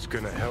one who's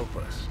gonna help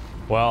us.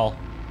 Well,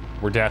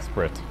 we're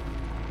desperate.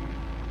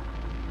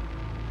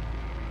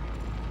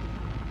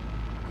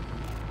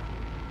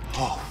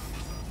 Oh,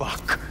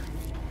 fuck.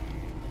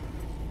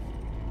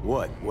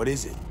 What? What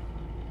is it?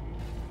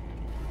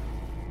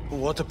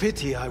 What a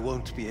pity I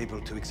won't be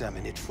able to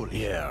examine it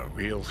fully. Yeah,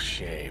 real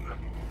shame.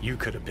 You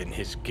could have been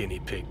his guinea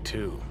pig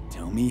too.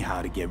 Tell me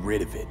how to get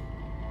rid of it.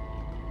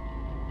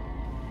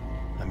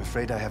 I'm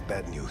afraid I have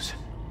bad news.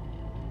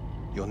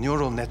 Your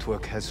neural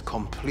network has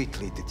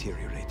completely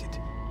deteriorated.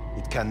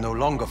 It can no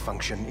longer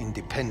function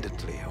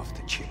independently of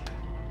the chip.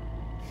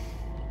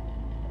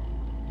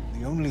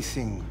 The only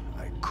thing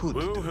I could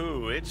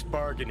Woohoo, it's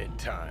bargaining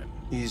time.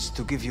 is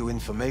to give you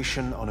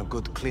information on a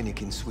good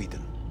clinic in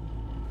Sweden.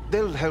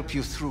 They'll help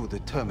you through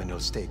the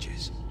terminal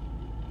stages.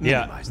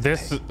 Yeah,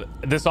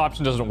 this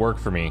option doesn't work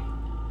for me.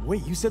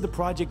 Wait, you said the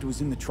project was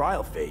in the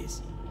trial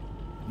phase.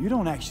 You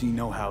don't actually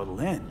know how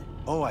it'll end.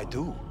 Oh, I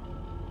do.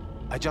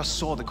 I just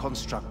saw the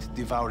construct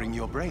devouring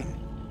your brain.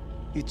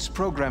 It's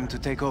programmed to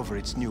take over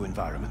its new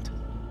environment,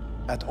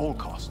 at all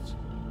costs.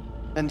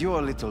 And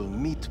your little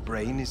meat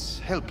brain is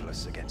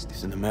helpless against it.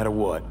 So no matter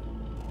what,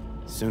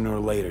 sooner or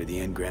later the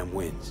engram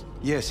wins.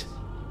 Yes.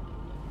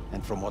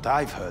 And from what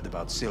I've heard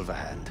about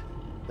Silverhand,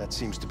 that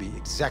seems to be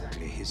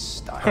exactly his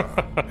style.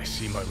 I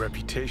see my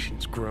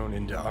reputation's grown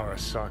into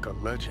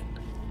Arasaka legend.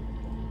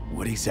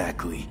 What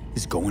exactly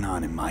is going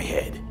on in my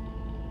head?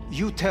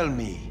 You tell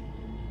me,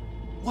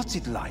 what's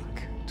it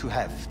like to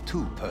have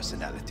two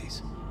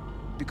personalities?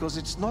 Because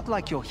it's not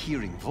like you're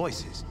hearing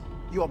voices.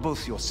 You are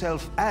both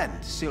yourself and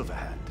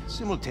Silverhand,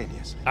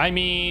 simultaneously. I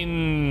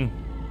mean...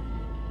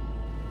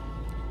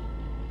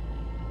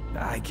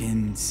 I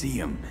can see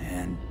him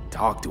and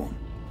talk to him.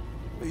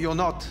 You're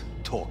not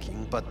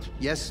talking, but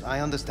yes, I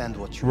understand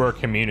what you We're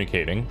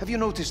communicating. Have you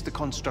noticed the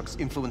construct's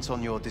influence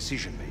on your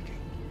decision-making?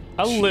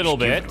 A little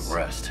bit. Give it a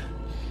rest.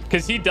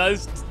 Because he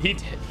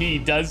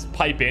does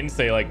pipe in,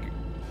 say, like,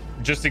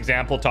 just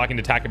example talking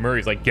to Takamura,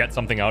 he's like, get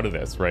something out of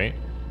this, right?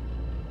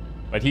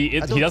 But he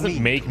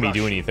doesn't make me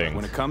do anything.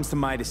 When it comes to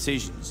my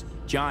decisions,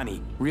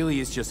 Johnny really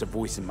is just a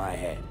voice in my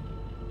head.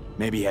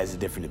 Maybe he has a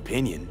different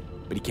opinion,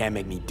 but he can't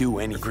make me do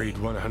anything. Agreed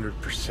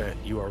 100%.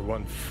 You are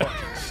one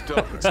fucking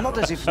stubborn. It's not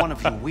as if one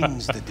of you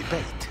wins the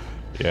debate.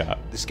 Yeah.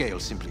 The scale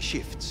simply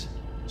shifts,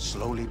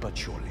 slowly but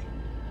surely.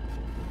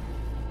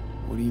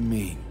 What do you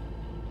mean?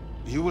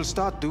 You will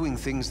start doing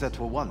things that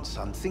were once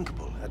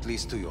unthinkable, at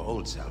least to your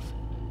old self.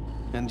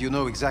 And you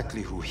know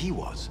exactly who he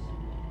was.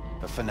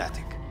 A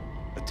fanatic,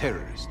 a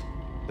terrorist,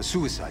 a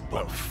suicide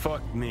bomber. Well,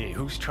 fuck me.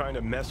 Who's trying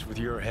to mess with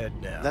your head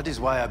now? That is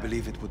why I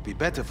believe it would be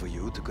better for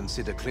you to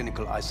consider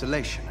clinical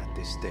isolation at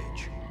this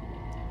stage.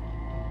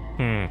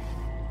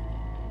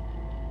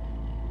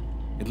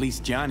 At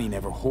least Johnny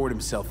never whored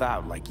himself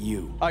out like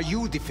you. Are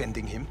you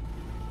defending him?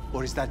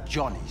 Or is that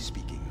Johnny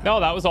speaking now? No,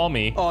 that was all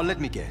me. Oh,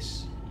 let me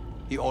guess.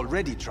 He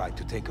already tried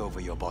to take over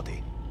your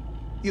body.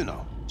 You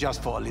know,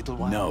 just for a little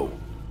while. No.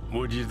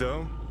 Would you,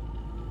 though?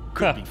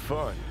 Could be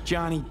fun.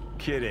 Johnny.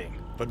 Kidding.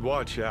 But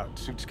watch out.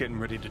 Suit's getting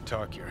ready to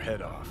talk your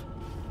head off.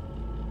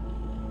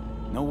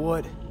 Know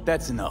what?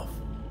 That's enough.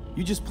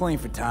 You just playing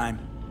for time?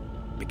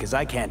 Because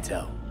I can't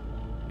tell.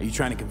 Are you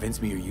trying to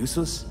convince me you're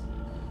useless?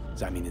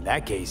 'Cause I mean, in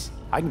that case,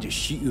 I can just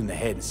shoot you in the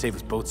head and save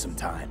us both some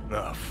time.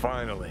 Oh,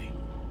 finally.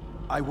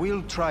 I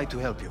will try to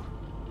help you.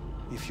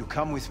 If you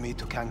come with me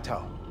to Kang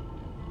Tao.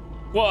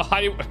 Well,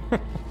 I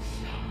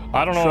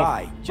don't know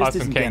Try. if Just us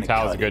and isn't Kang gonna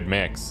Tao is cut a good it.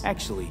 mix.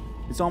 Actually,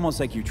 it's almost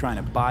like you're trying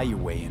to buy your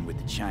way in with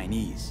the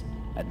Chinese.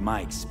 At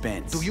my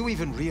expense. Do you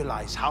even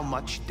realize how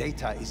much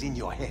data is in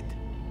your head?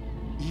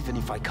 Even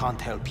if I can't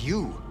help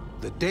you,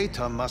 the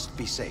data must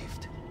be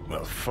saved.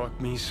 Well, fuck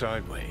me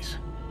sideways.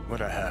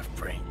 What a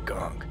half-brain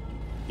gunk.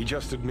 He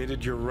just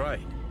admitted you're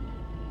right.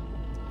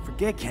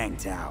 Forget Kang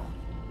Tao.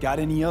 Got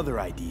any other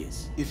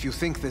ideas? If you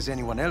think there's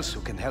anyone else who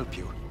can help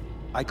you,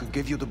 I could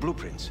give you the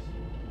blueprints.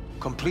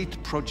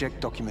 Complete project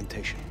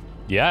documentation.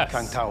 Yes.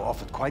 Kang Tao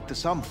offered quite the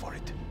sum for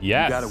it.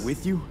 Yes. You got it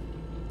with you?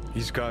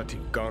 He's got to.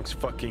 Gonk's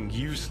fucking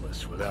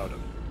useless without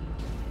him.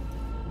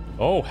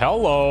 Oh,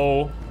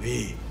 hello.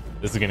 Me.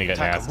 This is gonna get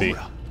nasty.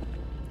 Takamura.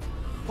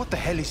 What the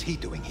hell is he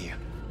doing here?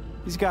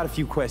 He's got a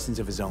few questions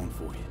of his own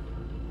for you.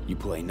 You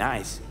play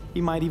nice,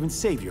 he might even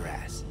save your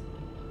ass.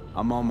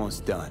 I'm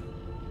almost done.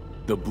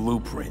 The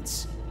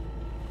blueprints.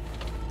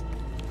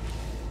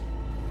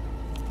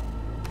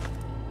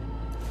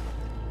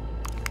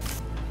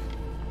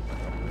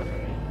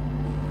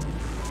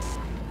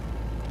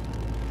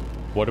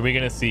 What are we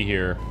gonna see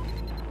here?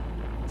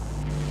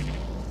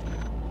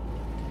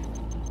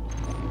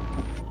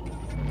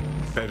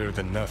 Better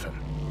than nothing.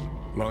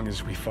 Long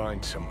as we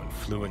find someone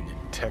fluent in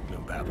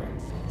technobabble.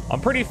 I'm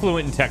pretty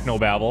fluent in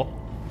technobabble.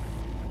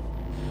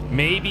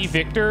 Maybe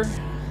Victor?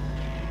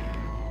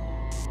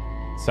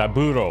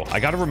 Saburo. I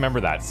gotta remember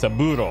that.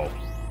 Saburo.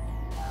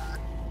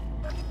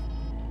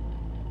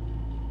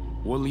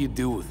 What'll you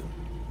do with him?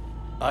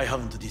 I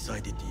haven't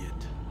decided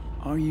yet.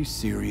 Are you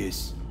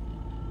serious?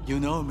 You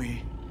know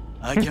me.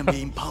 I can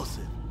be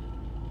impulsive.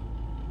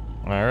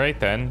 All right,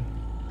 then.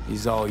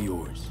 He's all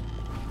yours.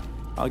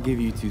 I'll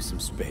give you two some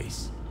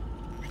space.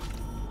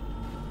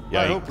 Yikes.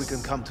 I hope we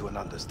can come to an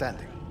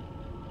understanding.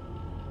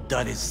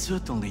 That is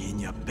certainly in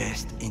your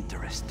best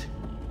interest.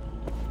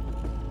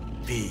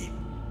 V,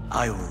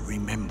 I will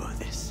remember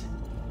this.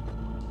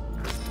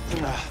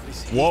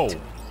 Whoa.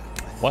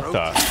 What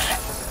the?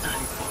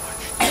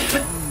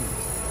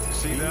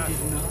 See that?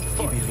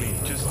 Fuck me.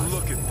 Just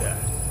look at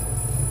that.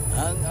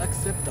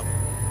 Unacceptable.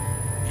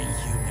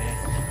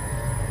 Inhumanity.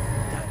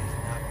 That is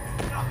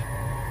not me.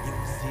 You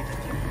will see the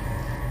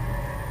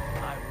difference.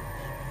 I will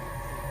give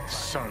you.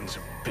 Sons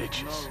of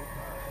bitches.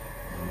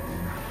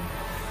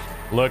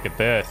 Look at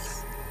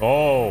this.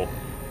 Oh.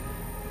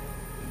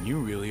 You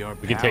really are.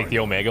 We can take the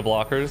Omega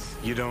blockers.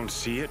 You don't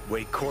see it?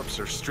 Way corps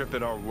are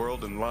stripping our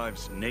world and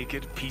lives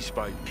naked, piece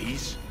by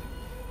piece.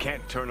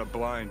 Can't turn a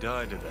blind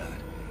eye to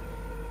that.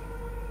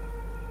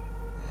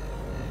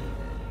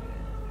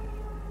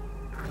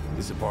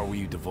 This is the part where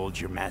you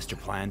divulge your master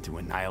plan to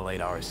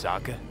annihilate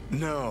Arasaka?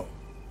 No.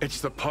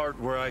 It's the part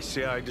where I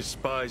say I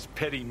despise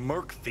petty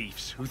merc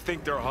thieves who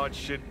think they're hot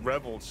shit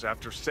rebels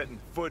after setting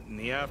foot in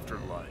the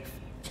afterlife.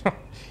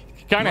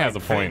 He kind of has a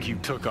point. Think you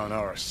took on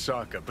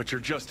Arasaka, but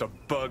you're just a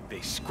bug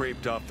they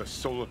scraped off the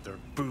sole of their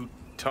boot,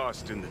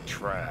 tossed in the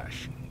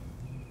trash.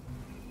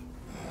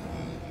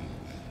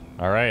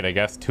 All right, I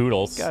guess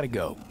Toodles. Gotta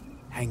go.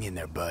 Hang in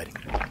there, bud.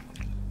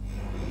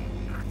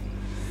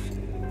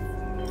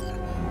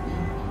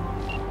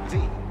 V,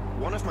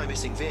 one of my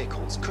missing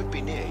vehicles could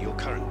be near your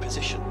current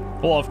position.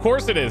 Well, of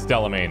course it is,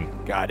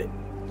 Delamain. Got it.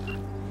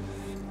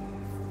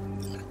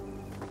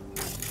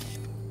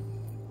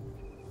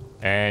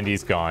 And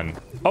he's gone.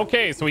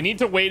 Okay, so we need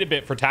to wait a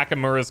bit for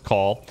Takamura's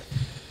call.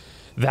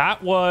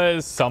 That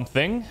was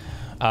something.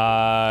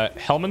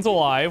 Hellman's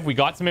alive. We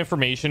got some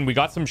information. We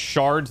got some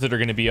shards that are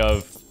going to be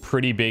of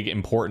pretty big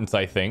importance,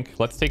 I think.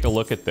 Let's take a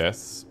look at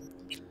this.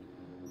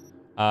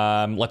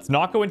 Let's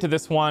not go into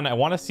this one. I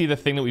want to see the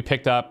thing that we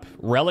picked up.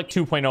 Relic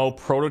 2.0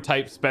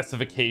 prototype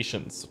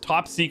specifications.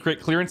 Top secret,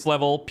 clearance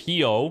level,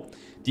 PO,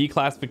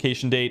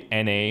 declassification date,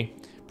 NA.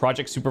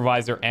 Project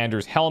supervisor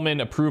Anders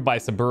Hellman, approved by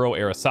Saburo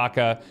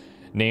Arasaka,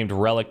 named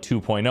Relic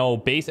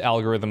 2.0. Base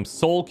algorithm,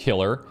 Soul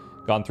Killer,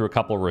 gone through a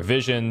couple of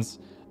revisions,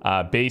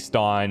 based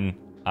on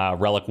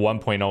Relic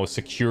 1.0,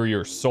 Secure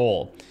Your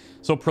Soul.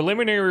 So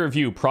preliminary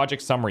review,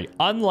 project summary.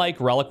 Unlike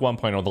Relic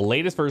 1.0, the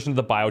latest version of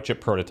the biochip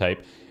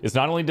prototype is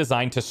not only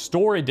designed to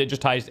store a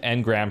digitized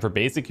engram for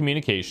basic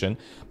communication,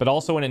 but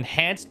also an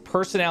enhanced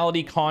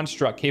personality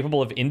construct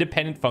capable of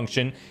independent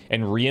function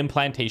and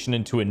reimplantation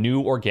into a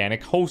new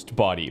organic host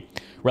body.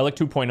 Relic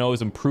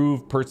 2.0's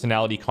improved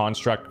personality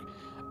construct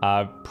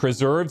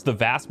preserves the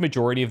vast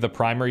majority of the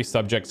primary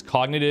subject's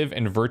cognitive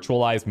and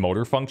virtualized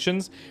motor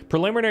functions.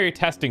 Preliminary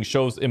testing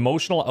shows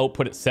emotional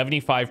output at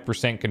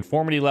 75%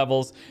 conformity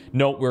levels.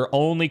 Note, we're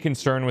only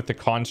concerned with the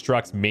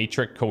construct's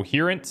matrix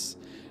coherence,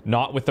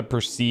 not with the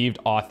perceived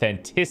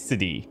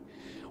authenticity,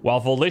 while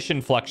volition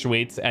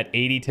fluctuates at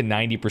 80 to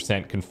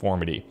 90%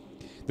 conformity.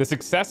 The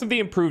success of the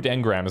improved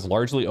engram is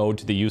largely owed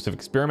to the use of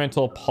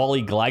experimental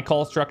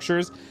polyglycol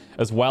structures,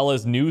 as well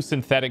as new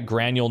synthetic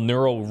granule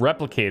neural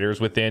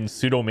replicators within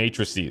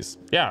pseudomatrices.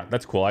 Yeah,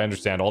 that's cool. I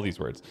understand all these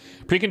words.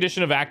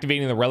 Precondition of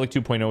activating the Relic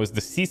 2.0 is the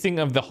ceasing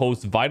of the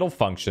host's vital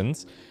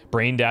functions,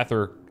 brain death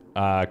or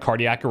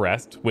cardiac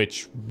arrest,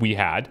 which we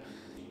had.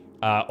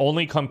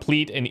 Only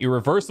complete and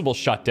irreversible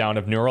shutdown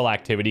of neural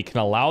activity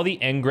can allow the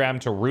engram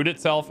to root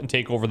itself and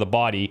take over the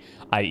body,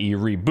 i.e.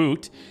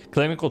 reboot.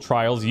 Clinical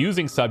trials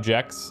using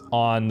subjects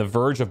on the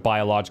verge of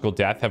biological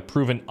death have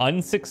proven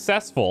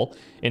unsuccessful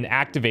in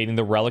activating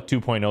the Relic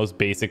 2.0's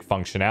basic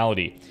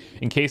functionality.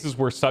 In cases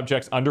where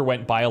subjects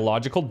underwent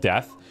biological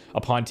death,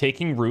 upon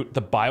taking root,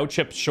 the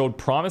biochip showed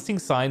promising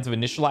signs of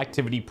initial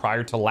activity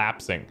prior to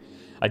lapsing.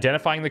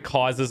 Identifying the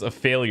causes of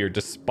failure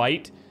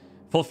despite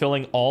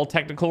fulfilling all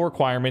technical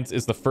requirements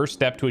is the first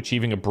step to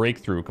achieving a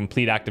breakthrough,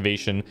 complete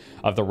activation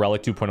of the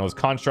Relic 2.0's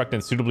construct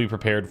and suitably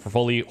prepared for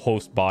fully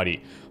host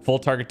body. Full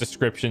target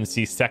description,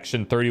 see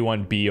section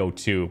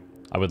 31B02.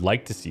 I would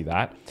like to see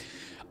that.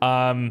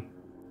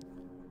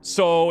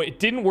 So it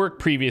didn't work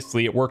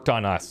previously. It worked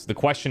on us. The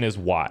question is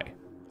why?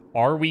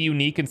 Are we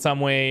unique in some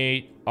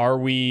way?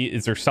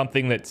 Is there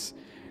something that's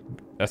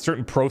a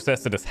certain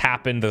process that has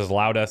happened that has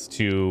allowed us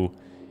to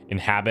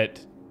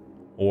inhabit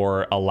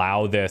or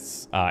allow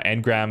this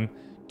engram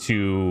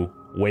to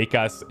wake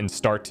us and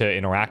start to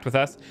interact with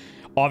us?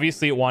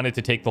 Obviously, it wanted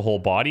to take the whole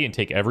body and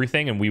take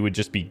everything, and we would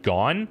just be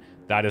gone.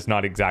 That is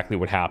not exactly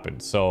what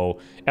happened. So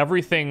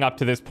everything up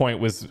to this point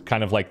was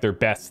kind of like their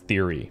best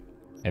theory,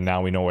 and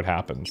now we know what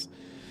happens.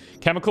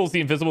 Chemicals, the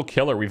invisible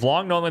killer. We've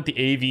long known that the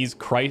AVs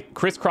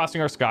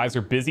crisscrossing our skies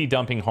are busy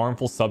dumping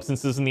harmful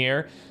substances in the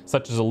air,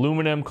 such as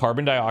aluminum,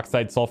 carbon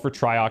dioxide, sulfur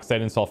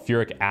trioxide, and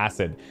sulfuric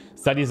acid.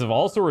 Studies have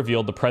also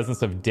revealed the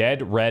presence of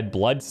dead red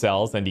blood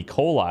cells and E.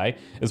 coli,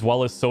 as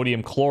well as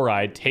sodium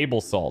chloride, table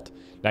salt.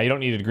 Now, you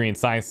don't need a degree in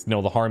science to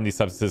know the harm these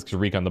substances can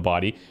wreak on the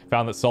body.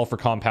 Found that sulfur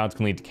compounds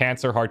can lead to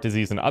cancer, heart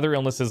disease, and other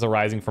illnesses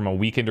arising from a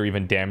weakened or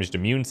even damaged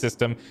immune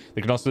system.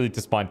 They can also lead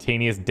to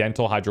spontaneous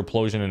dental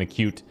hydroplosion and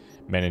acute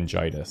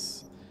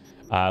meningitis.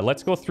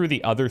 Let's go through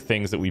the other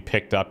things that we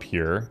picked up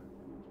here.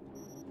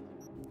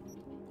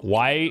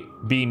 Why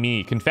be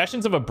me?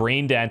 Confessions of a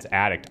brain dance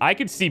addict. I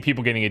could see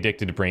people getting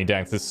addicted to brain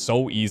dances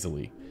so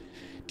easily.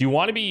 Do you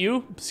want to be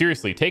you?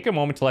 Seriously, take a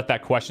moment to let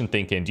that question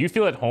sink in. Do you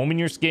feel at home in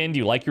your skin? Do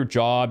you like your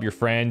job, your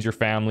friends, your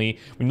family?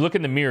 When you look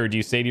in the mirror, do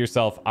you say to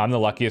yourself, I'm the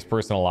luckiest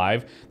person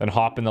alive? Then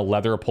hop in the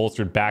leather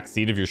upholstered back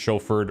seat of your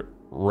chauffeured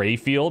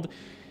Rayfield?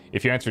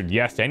 If you answered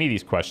yes to any of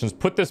these questions,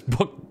 put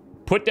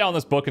down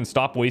this book and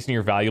stop wasting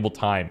your valuable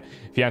time.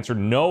 If you answered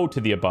no to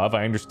the above,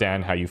 I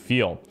understand how you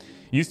feel.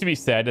 It used to be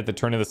said at the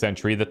turn of the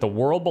century that the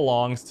world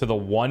belongs to the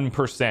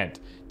 1%.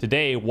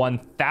 Today,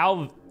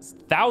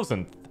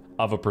 1,000th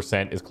of a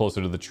percent is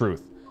closer to the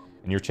truth.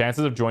 And your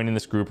chances of joining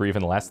this group are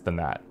even less than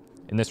that.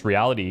 In this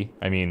reality,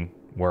 I mean,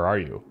 where are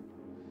you?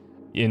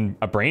 In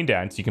a brain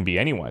dance, you can be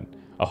anyone.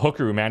 A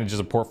hooker who manages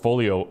a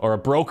portfolio, or a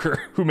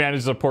broker who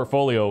manages a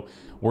portfolio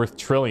worth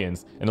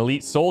trillions, an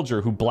elite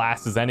soldier who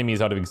blasts his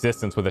enemies out of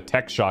existence with a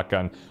tech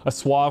shotgun, a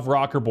suave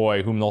rocker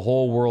boy whom the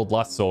whole world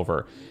lusts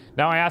over.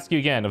 Now I ask you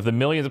again, of the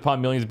millions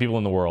upon millions of people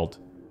in the world,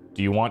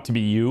 do you want to be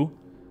you?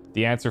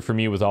 The answer for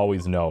me was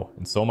always no,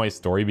 and so my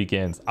story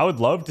begins. I would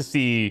love to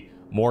see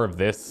more of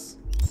this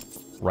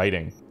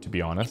writing, to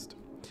be honest.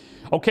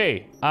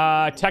 Okay,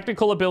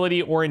 technical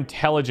ability or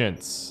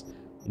intelligence.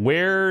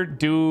 Where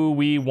do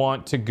we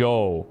want to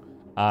go?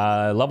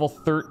 Level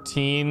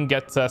 13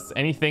 gets us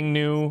anything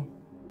new?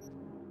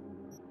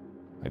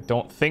 I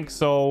don't think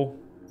so.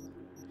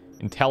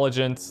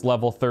 Intelligence,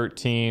 level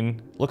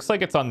 13. Looks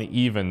like it's on the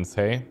evens,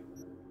 hey?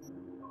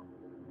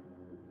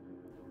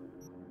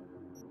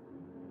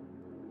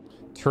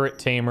 Turret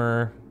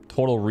Tamer,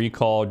 Total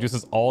Recall,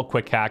 reduces all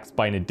quick hacks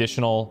by an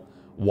additional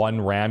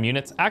 1 RAM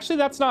units. Actually,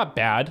 that's not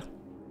bad.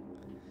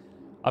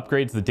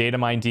 Upgrades the Data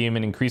Mine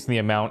Demon, increasing the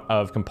amount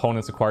of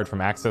components acquired from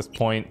access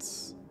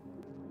points.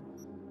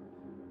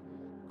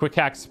 Quick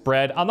hack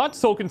spread. I'm not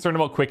so concerned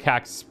about quick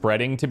hack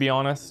spreading, to be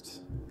honest.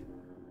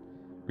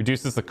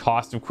 Reduces the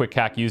cost of quick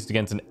hack used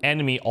against an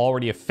enemy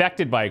already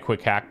affected by a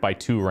quick hack by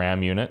 2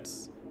 RAM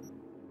units.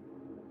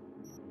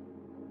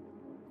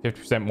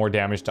 50% more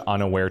damage to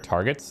unaware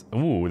targets.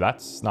 Ooh,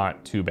 that's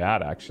not too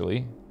bad,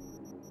 actually.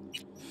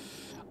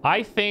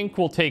 I think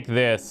we'll take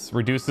this.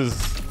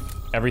 Reduces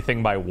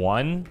everything by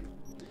 1.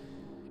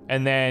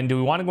 And then, do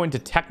we want to go into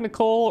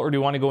technical or do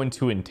we want to go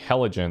into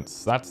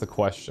intelligence? That's the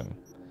question.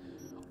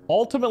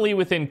 Ultimately,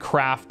 within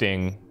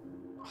crafting,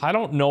 I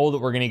don't know that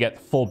we're going to get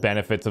full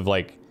benefits of,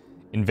 like,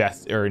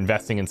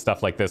 investing in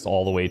stuff like this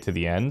all the way to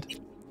the end.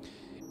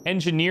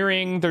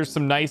 Engineering, there's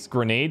some nice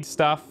grenade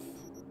stuff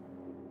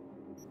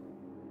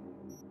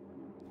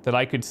that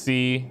I could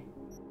see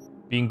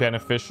being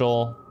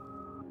beneficial.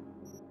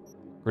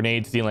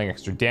 Grenades dealing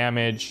extra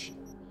damage.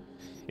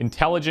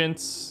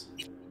 Intelligence.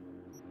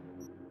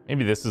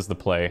 Maybe this is the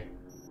play.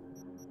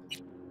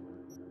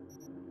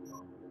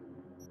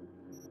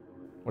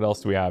 What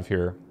else do we have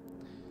here?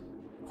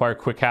 Acquire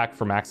quick hack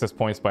from access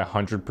points by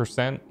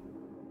 100%.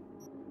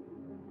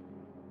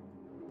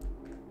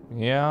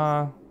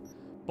 Yeah.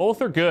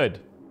 Both are good.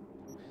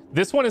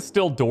 This one is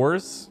still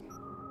doors.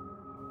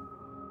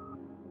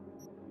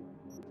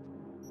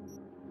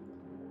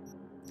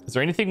 Is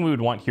there anything we would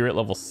want here at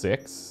level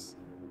 6?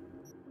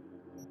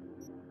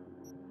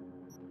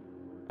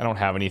 I don't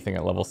have anything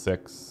at level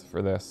 6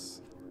 for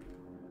this.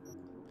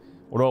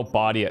 What about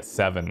body at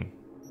 7?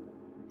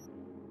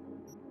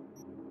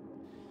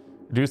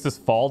 Reduces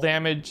fall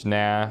damage?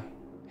 Nah.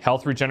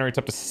 Health regenerates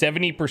up to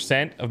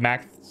 70% of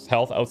max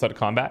health outside of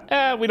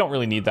combat? We don't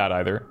really need that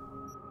either.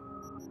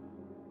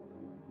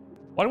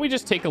 Why don't we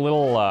just take a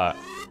little...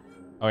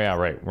 Oh yeah,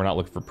 right. We're not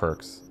looking for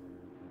perks.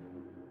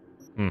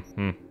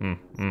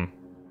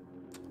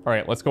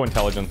 Alright, let's go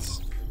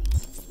intelligence.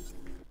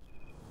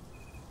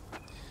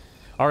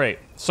 Alright,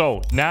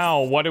 so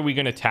now what are we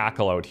going to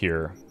tackle out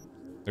here?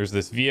 There's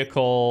this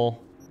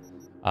vehicle.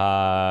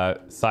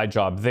 Side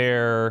job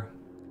there.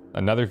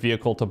 Another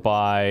vehicle to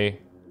buy.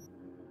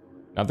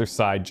 Another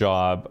side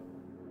job.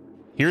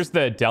 Here's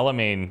the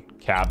Delamain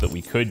cab that we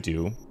could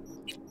do.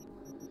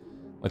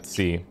 Let's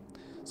see.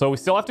 So we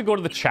still have to go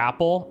to the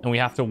chapel, and we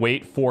have to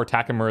wait for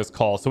Takamura's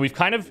call. So we've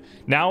kind of...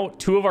 Now,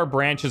 2 of our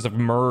branches have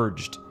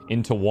merged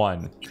into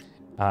 1.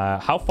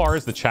 How far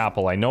is the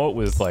chapel? I know it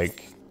was,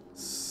 like,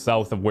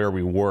 south of where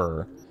we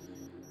were.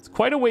 It's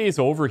quite a ways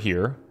over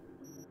here.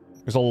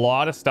 There's a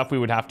lot of stuff we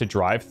would have to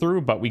drive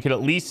through, but we could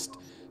at least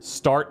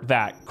start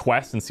that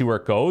quest and see where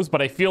it goes.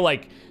 But I feel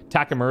like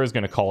Takamura is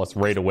going to call us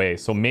right away.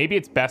 So maybe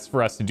it's best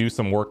for us to do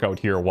some work out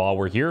here while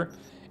we're here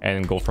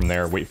and go from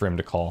there, wait for him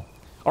to call.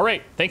 All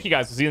right. Thank you,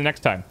 guys. We'll see you next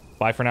time.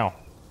 Bye for now.